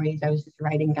stories, I was just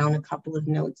writing down a couple of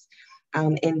notes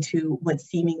into what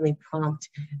seemingly prompt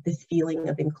this feeling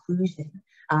of inclusion,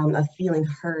 of feeling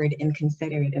heard and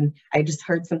considered. And I just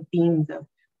heard some themes of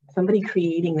somebody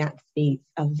creating that space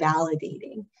of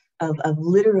validating, of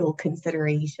literal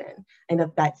consideration, and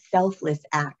of that selfless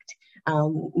act,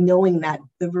 knowing that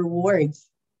the rewards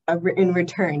in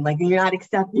return, like you're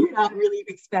not really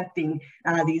expecting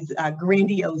these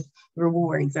grandiose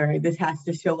rewards, or this has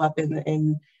to show up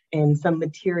in some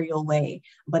material way,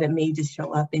 but it may just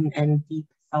show up in deep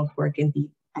self-work and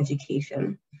deep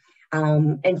education.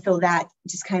 And so that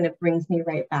just kind of brings me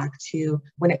right back to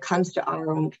when it comes to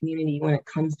our own community, when it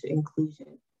comes to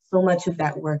inclusion, so much of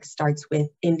that work starts with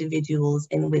individuals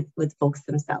and with folks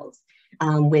themselves,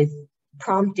 with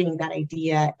prompting that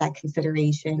idea, that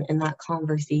consideration, and that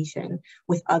conversation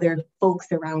with other folks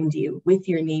around you, with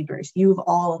your neighbors. You've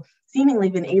all seemingly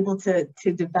been able to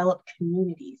develop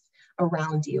communities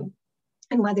around you.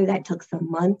 And whether that took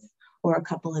some months or a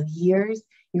couple of years,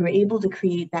 you were able to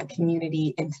create that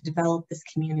community and to develop this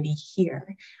community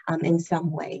here in some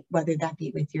way, whether that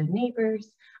be with your neighbors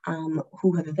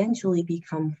who have eventually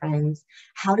become friends.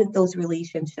 How did those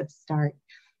relationships start?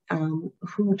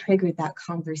 Who triggered that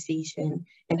conversation,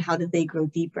 and how did they grow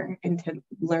deeper into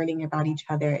learning about each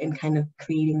other and kind of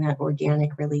creating that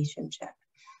organic relationship?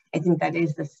 I think that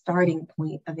is the starting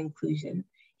point of inclusion,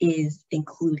 is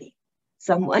including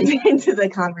someone into the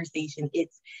conversation.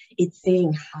 It's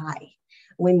saying hi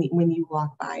when you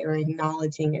walk by, or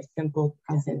acknowledging a simple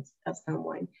presence of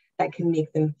someone that can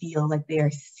make them feel like they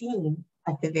are seen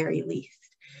at the very least.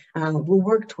 We'll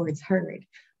work towards heard,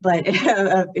 but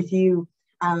if you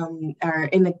are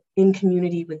in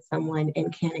community with someone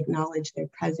and can't acknowledge their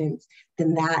presence,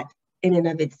 then that in and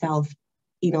of itself,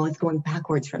 is going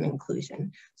backwards from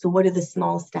inclusion. So what are the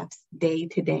small steps day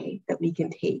to day that we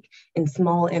can take in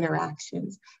small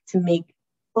interactions to make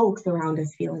folks around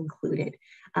us feel included,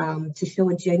 to show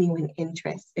a genuine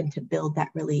interest and to build that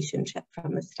relationship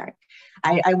from the start?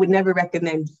 I would never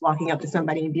recommend just walking up to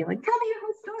somebody and being like, tell me your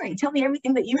whole story, tell me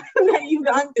everything that you've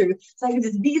gone through so I can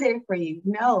just be there for you.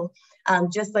 No,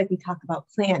 just like we talk about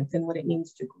plants and what it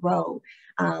means to grow,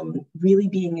 really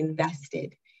being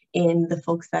invested in the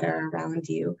folks that are around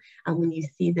you. When you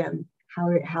see them, how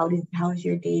is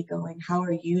your day going? How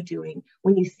are you doing?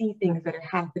 When you see things that are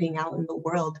happening out in the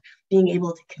world, being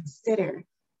able to consider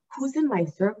who's in my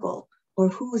circle or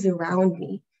who's around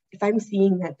me. If I'm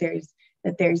seeing that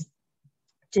there's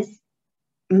just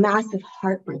massive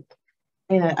heartbreak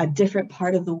in a different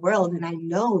part of the world, and I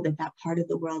know that that part of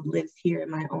the world lives here in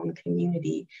my own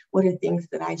community, what are things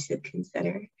that I should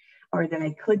consider, or that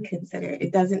I could consider?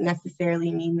 It doesn't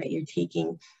necessarily mean that you're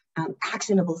taking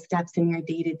actionable steps in your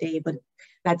day-to-day, but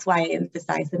that's why I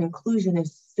emphasize that inclusion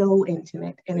is so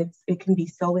intimate, and it can be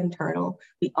so internal.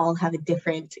 We all have a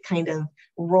different kind of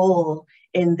role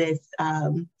in this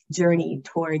journey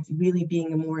towards really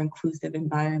being a more inclusive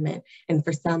environment. And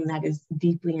for some, that is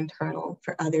deeply internal.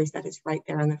 For others, that is right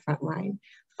there on the front line.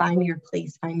 Find your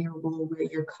place, find your role where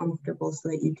you're comfortable so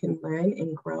that you can learn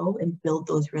and grow and build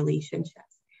those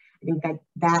relationships. I think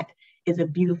that is a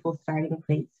beautiful starting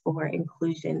place for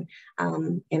inclusion,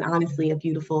 and honestly a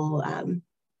beautiful,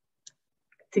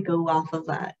 to go off of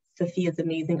Sophia's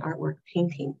amazing artwork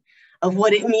painting of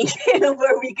what it means,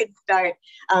 where we could start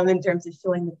in terms of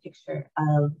showing the picture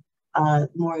of a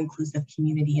more inclusive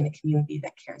community, and a community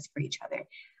that cares for each other.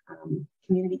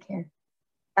 Community care.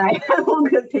 I will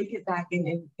go take it back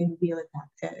and wheel it back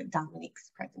to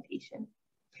Dominique's presentation.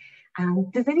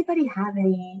 Does anybody have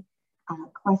any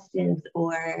questions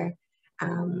or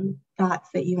thoughts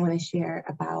that you want to share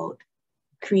about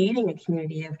creating a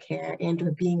community of care and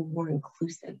or being more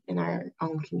inclusive in our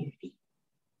own community?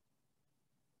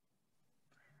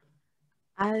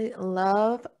 I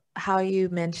love how you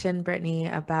mentioned, Brittany,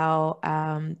 about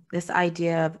this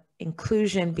idea of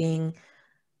inclusion being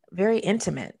very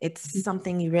intimate. It's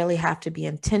something you really have to be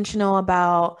intentional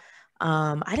about.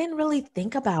 I didn't really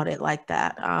think about it like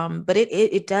that, but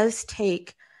it does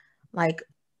take like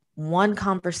one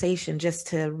conversation just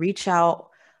to reach out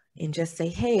and just say,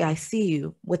 hey, I see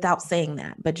you, without saying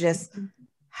that, but just,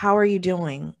 how are you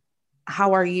doing?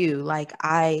 how are you? Like,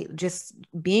 I just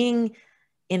being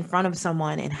in front of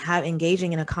someone and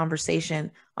engaging in a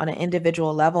conversation on an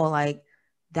individual level, like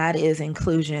that is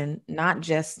inclusion, not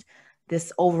just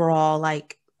this overall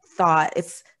like thought.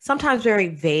 It's sometimes very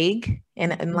vague.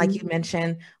 And like you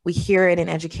mentioned, we hear it in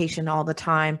education all the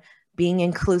time, being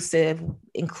inclusive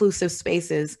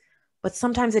spaces, but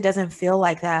sometimes it doesn't feel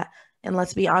like that. And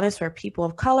let's be honest, for people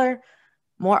of color,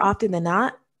 more often than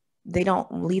not, they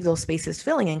don't leave those spaces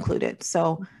feeling included.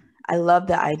 So I love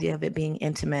the idea of it being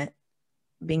intimate,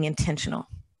 being intentional.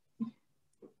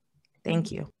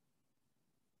 Thank you.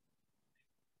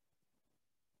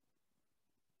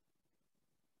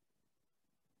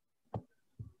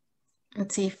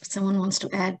 Let's see if someone wants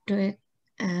to add to it.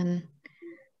 And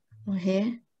we're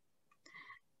here.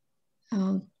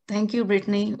 Thank you,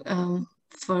 Brittany,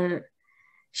 for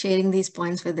sharing these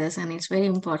points with us. And it's very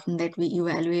important that we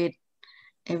evaluate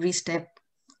every step,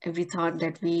 every thought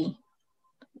that we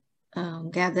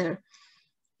gather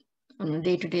on a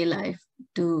day-to-day life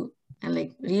to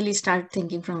like really start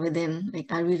thinking from within.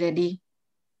 Like, are we ready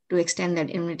to extend that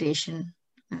invitation?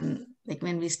 And like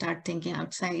when we start thinking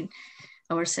outside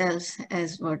ourselves,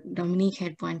 as what Dominique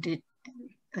had pointed,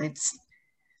 it's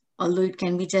although it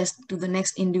can be just to the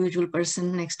next individual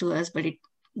person next to us, but it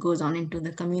goes on into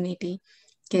the community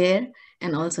care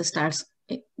and also starts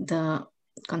the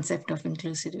concept of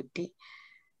inclusivity.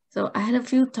 So I had a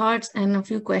few thoughts and a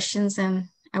few questions, and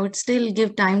I would still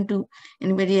give time to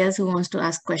anybody else who wants to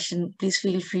ask questions. Please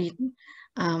feel free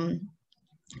to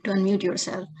unmute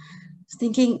yourself. I was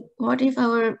thinking, what if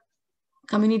our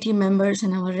community members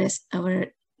and our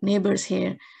neighbors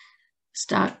here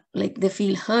start, like they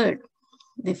feel hurt.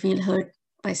 They feel hurt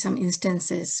by some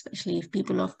instances, especially if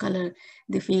people of color,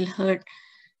 they feel hurt.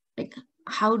 Like,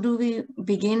 how do we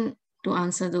begin to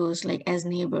answer those, like as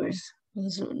neighbors?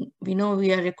 So we know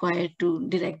we are required to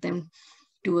direct them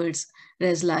towards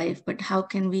res life, but how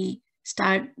can we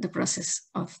start the process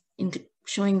of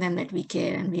showing them that we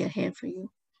care and we are here for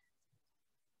you?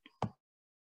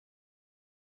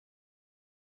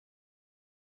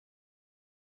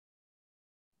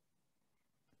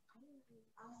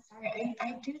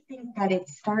 I do think that it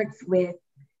starts with,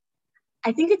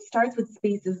 I think it starts with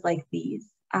spaces like these,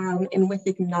 and with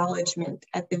acknowledgement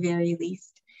at the very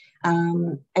least.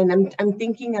 And I'm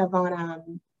thinking of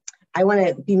I want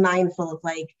to be mindful of,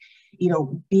 like, you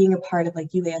know, being a part of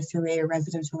like UASRA or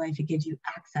residential life. It gives you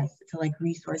access to like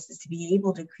resources to be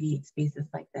able to create spaces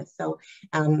like this. So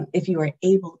if you are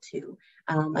able to,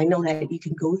 I know that you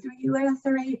can go through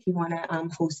UASRA if you want to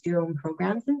host your own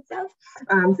programs and stuff.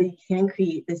 So you can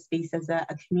create this space as a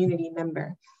community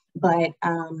member. But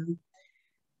on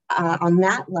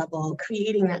that level,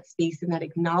 creating that space and that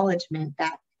acknowledgement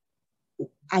that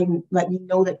let me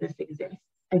know that this exists.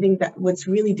 I think that what's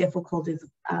really difficult is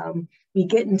we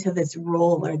get into this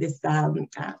role or this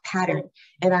pattern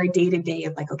in our day-to-day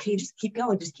of like, okay, just keep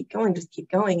going, just keep going, just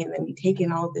keep going. And then we take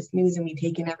in all of this news and we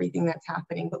take in everything that's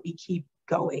happening, but we keep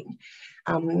going.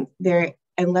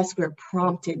 Unless we're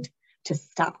prompted to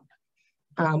stop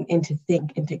and to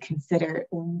think and to consider,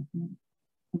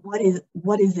 what is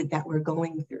it that we're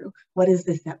going through? What is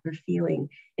this that we're feeling?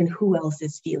 And who else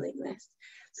is feeling this?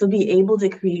 So being able to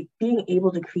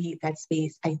create that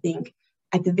space, I think,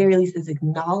 at the very least, is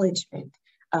acknowledgement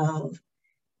of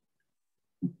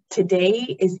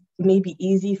today is maybe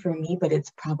easy for me, but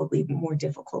it's probably more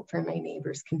difficult for my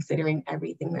neighbors considering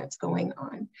everything that's going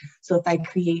on. So if I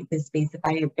create this space, if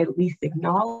I at least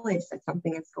acknowledge that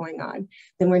something is going on,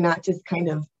 then we're not just kind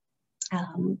of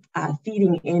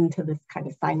feeding into this kind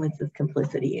of silence of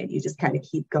complicity and you just kind of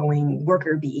keep going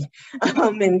worker bee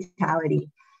mentality.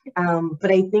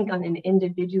 But I think on an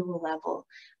individual level,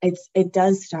 it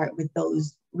does start with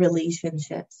those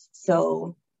relationships.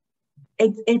 So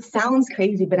it sounds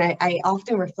crazy, but I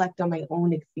often reflect on my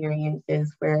own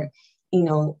experiences where, you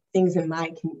know, things in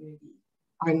my community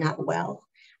are not well.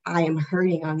 I am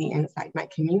hurting on the inside. My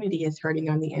community is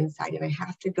hurting on the inside, and I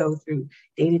have to go through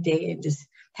day to day and just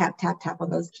tap, tap, tap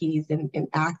on those keys and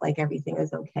act like everything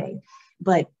is okay.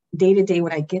 But day to day,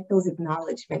 when I get those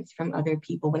acknowledgements from other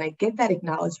people, when I get that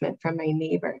acknowledgement from my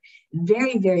neighbor,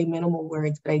 very, very minimal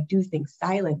words, but I do think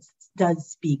silence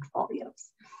does speak volumes.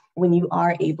 When you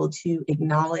are able to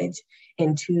acknowledge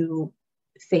and to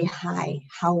say, hi,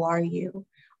 how are you?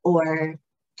 Or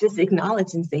just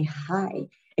acknowledge and say hi.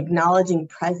 Acknowledging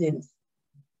presence,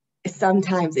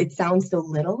 sometimes it sounds so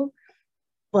little,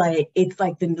 but it's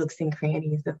like the nooks and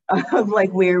crannies of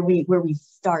like where we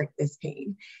start this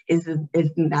pain is that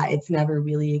it's never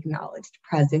really acknowledged.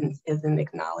 Presence isn't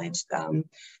acknowledged. The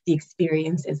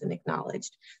experience isn't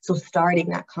acknowledged. So starting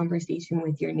that conversation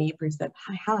with your neighbors that,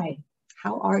 hi,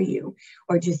 how are you?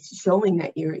 Or just showing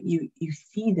that you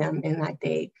see them in that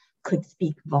day could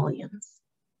speak volumes.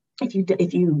 If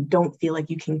you don't feel like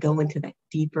you can go into that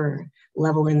deeper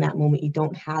level in that moment, you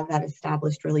don't have that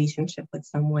established relationship with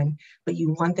someone, but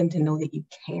you want them to know that you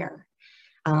care,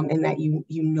 and that you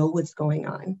know what's going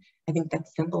on. I think that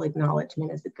simple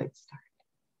acknowledgement is a good start.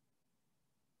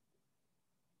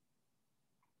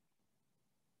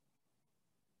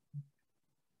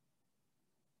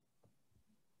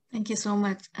 Thank you so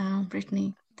much,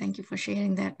 Brittany. Thank you for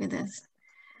sharing that with us.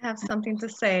 I have something to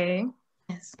say.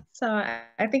 Yes. So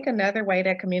I think another way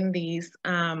that communities,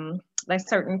 like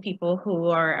certain people who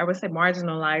are, I would say,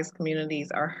 marginalized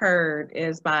communities are heard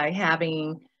is by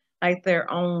having like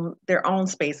their own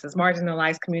spaces.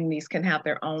 Marginalized communities can have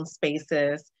their own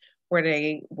spaces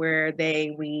where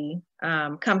we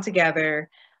come together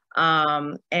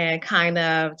and kind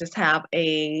of just have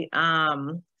a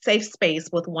safe space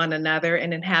with one another,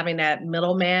 and then having that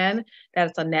middleman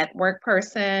that's a network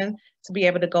person to be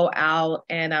able to go out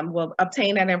and will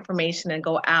obtain that information and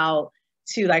go out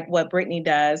to, like what Brittany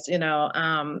does, and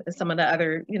some of the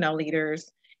other,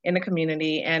 leaders in the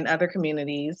community and other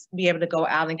communities, be able to go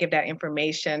out and give that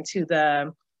information to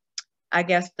the, I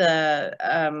guess,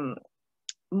 the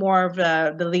more of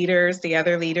the leaders, the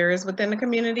other leaders within the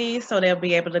community, so they'll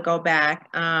be able to go back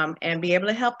and be able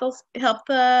to help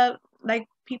the like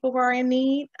people who are in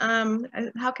need.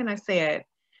 How can I say it?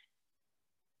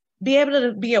 Be able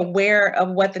to be aware of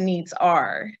what the needs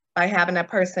are by having that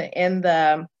person in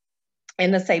the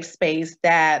safe space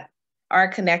that are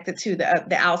connected to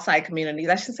the outside communities.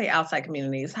 I should say outside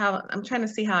communities. I'm trying to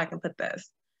see how I can put this.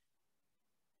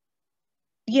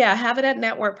 Yeah, having that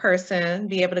network person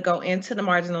be able to go into the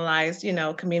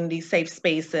marginalized, community safe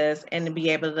spaces, and to be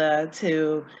able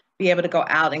to go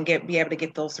out and be able to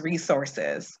get those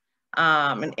resources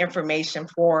and information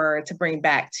to bring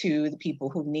back to the people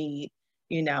who need,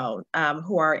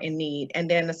 who are in need. And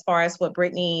then as far as what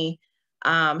Brittany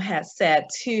had said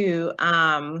too,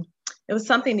 it was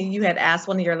something that you had asked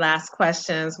one of your last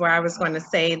questions, where I was going to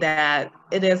say that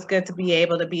it is good to be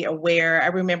able to be aware. I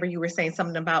remember you were saying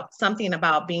something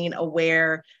about being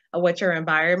aware of what your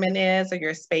environment is or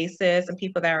your space is and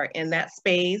people that are in that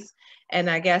space. And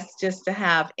I guess just to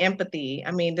have empathy.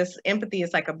 I mean, this empathy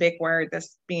is like a big word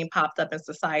that's being popped up in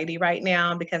society right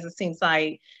now, because it seems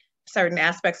like certain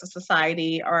aspects of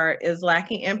society is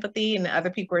lacking empathy, and other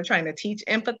people are trying to teach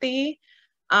empathy.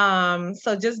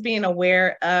 So just being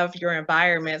aware of your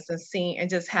environments and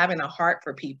just having a heart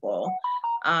for people,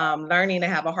 learning to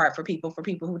have a heart for people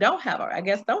who don't have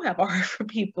a heart for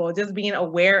people, just being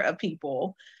aware of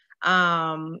people,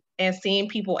 and seeing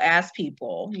people as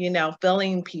people,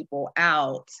 filling people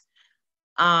out.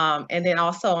 And then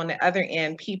also on the other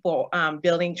end, people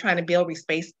trying to build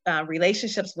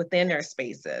relationships within their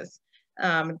spaces.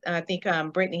 I think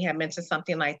Brittany had mentioned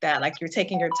something like that, like you're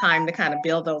taking your time to kind of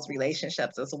build those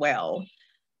relationships as well.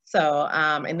 So,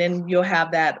 and then you'll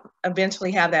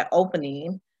eventually have that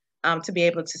opening to be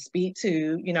able to speak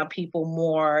to, people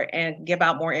more and give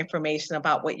out more information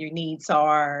about what your needs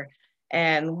are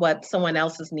and what someone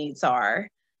else's needs are.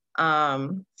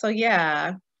 So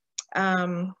yeah.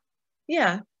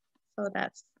 Yeah, so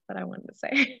that's what I wanted to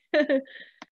say.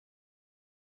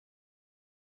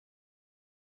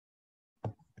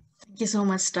 Thank you so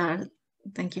much, Star.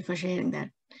 Thank you for sharing that.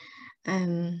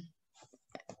 And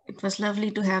it was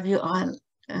lovely to have you all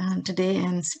today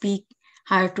and speak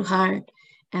heart to heart.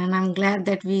 And I'm glad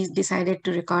that we decided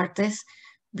to record this,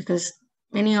 because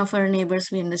many of our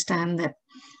neighbors, we understand that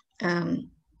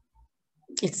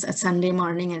it's a Sunday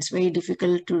morning and it's very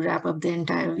difficult to wrap up the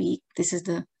entire week. This is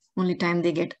the only time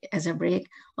they get as a break.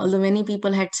 Although many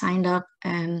people had signed up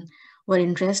and were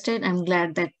interested, I'm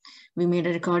glad that we made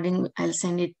a recording. I'll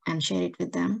send it and share it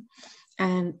with them.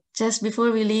 And just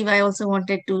before we leave, I also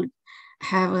wanted to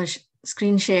have a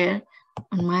screen share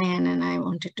on my end, and I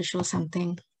wanted to show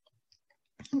something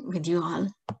with you all.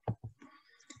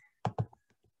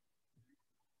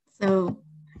 So,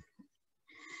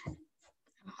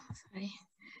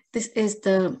 this is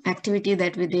the activity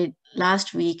that we did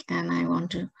last week, and I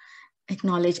want to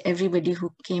acknowledge everybody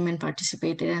who came and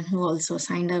participated and who also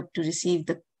signed up to receive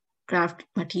the craft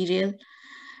material.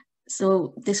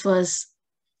 So this was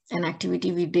an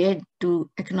activity we did to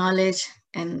acknowledge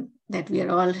and that we are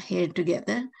all here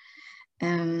together,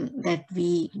 and that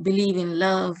we believe in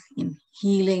love, in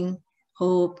healing,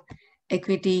 hope,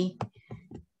 equity,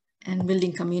 and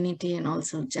building community, and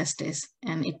also justice.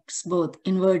 And it's both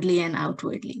inwardly and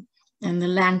outwardly. And the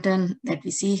lantern that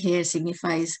we see here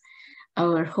signifies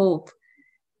our hope.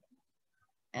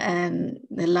 And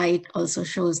the light also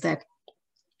shows that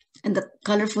And the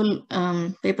colorful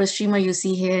paper streamer you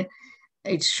see here,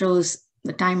 it shows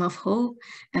the time of hope,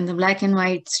 and the black and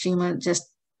white streamer just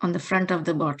on the front of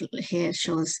the bottle here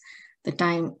shows the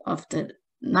time of the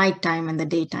nighttime and the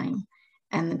daytime.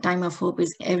 And the time of hope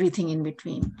is everything in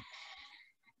between.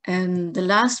 And the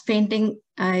last painting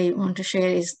I want to share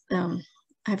is,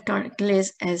 I've titled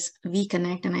it as We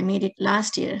Connect, and I made it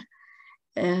last year.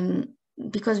 And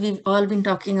because we've all been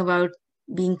talking about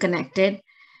being connected,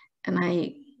 and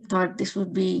I thought this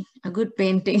would be a good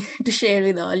painting to share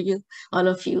with all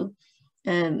of you.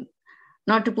 And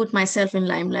not to put myself in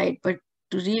limelight, but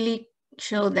to really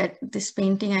show that this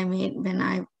painting I made when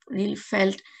I really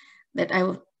felt that I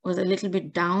was a little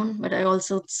bit down, but I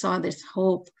also saw this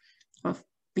hope of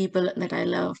people that I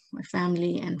love, my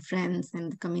family and friends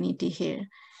and the community here.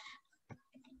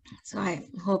 So I'm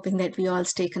hoping that we all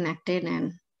stay connected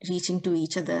and reaching to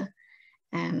each other,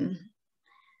 and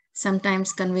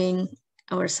sometimes conveying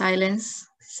our silence,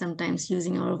 sometimes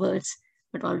using our words,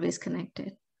 but always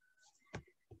connected.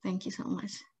 Thank you so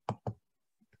much.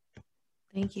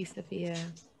 Thank you, Sophia.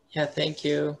 Yeah, thank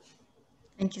you.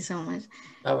 Thank you so much.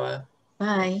 Bye-bye.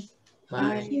 Bye.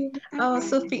 Bye. Oh,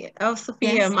 Sophia. Oh,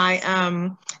 Sophia. Yes.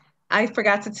 I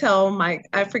forgot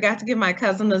to give my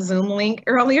cousin the Zoom link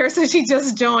earlier, so she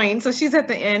just joined. So she's at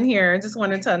the end here. Just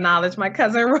wanted to acknowledge my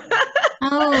cousin.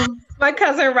 Oh. My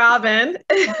cousin Robin.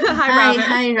 Hi, Robin.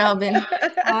 Hi, Robin.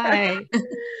 Hi.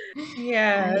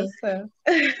 Yes. Hi.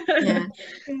 Yeah.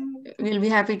 We'll be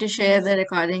happy to share the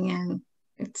recording, and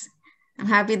I'm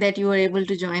happy that you were able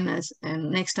to join us.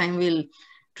 And next time we'll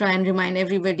try and remind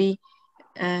everybody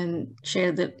and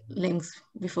share the links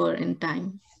before in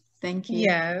time. Thank you.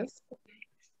 Yes.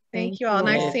 Thank you all.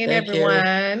 Nice seeing Thank you.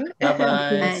 everyone.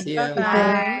 Bye-bye. Bye. See you.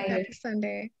 Bye-bye. Happy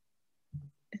Sunday.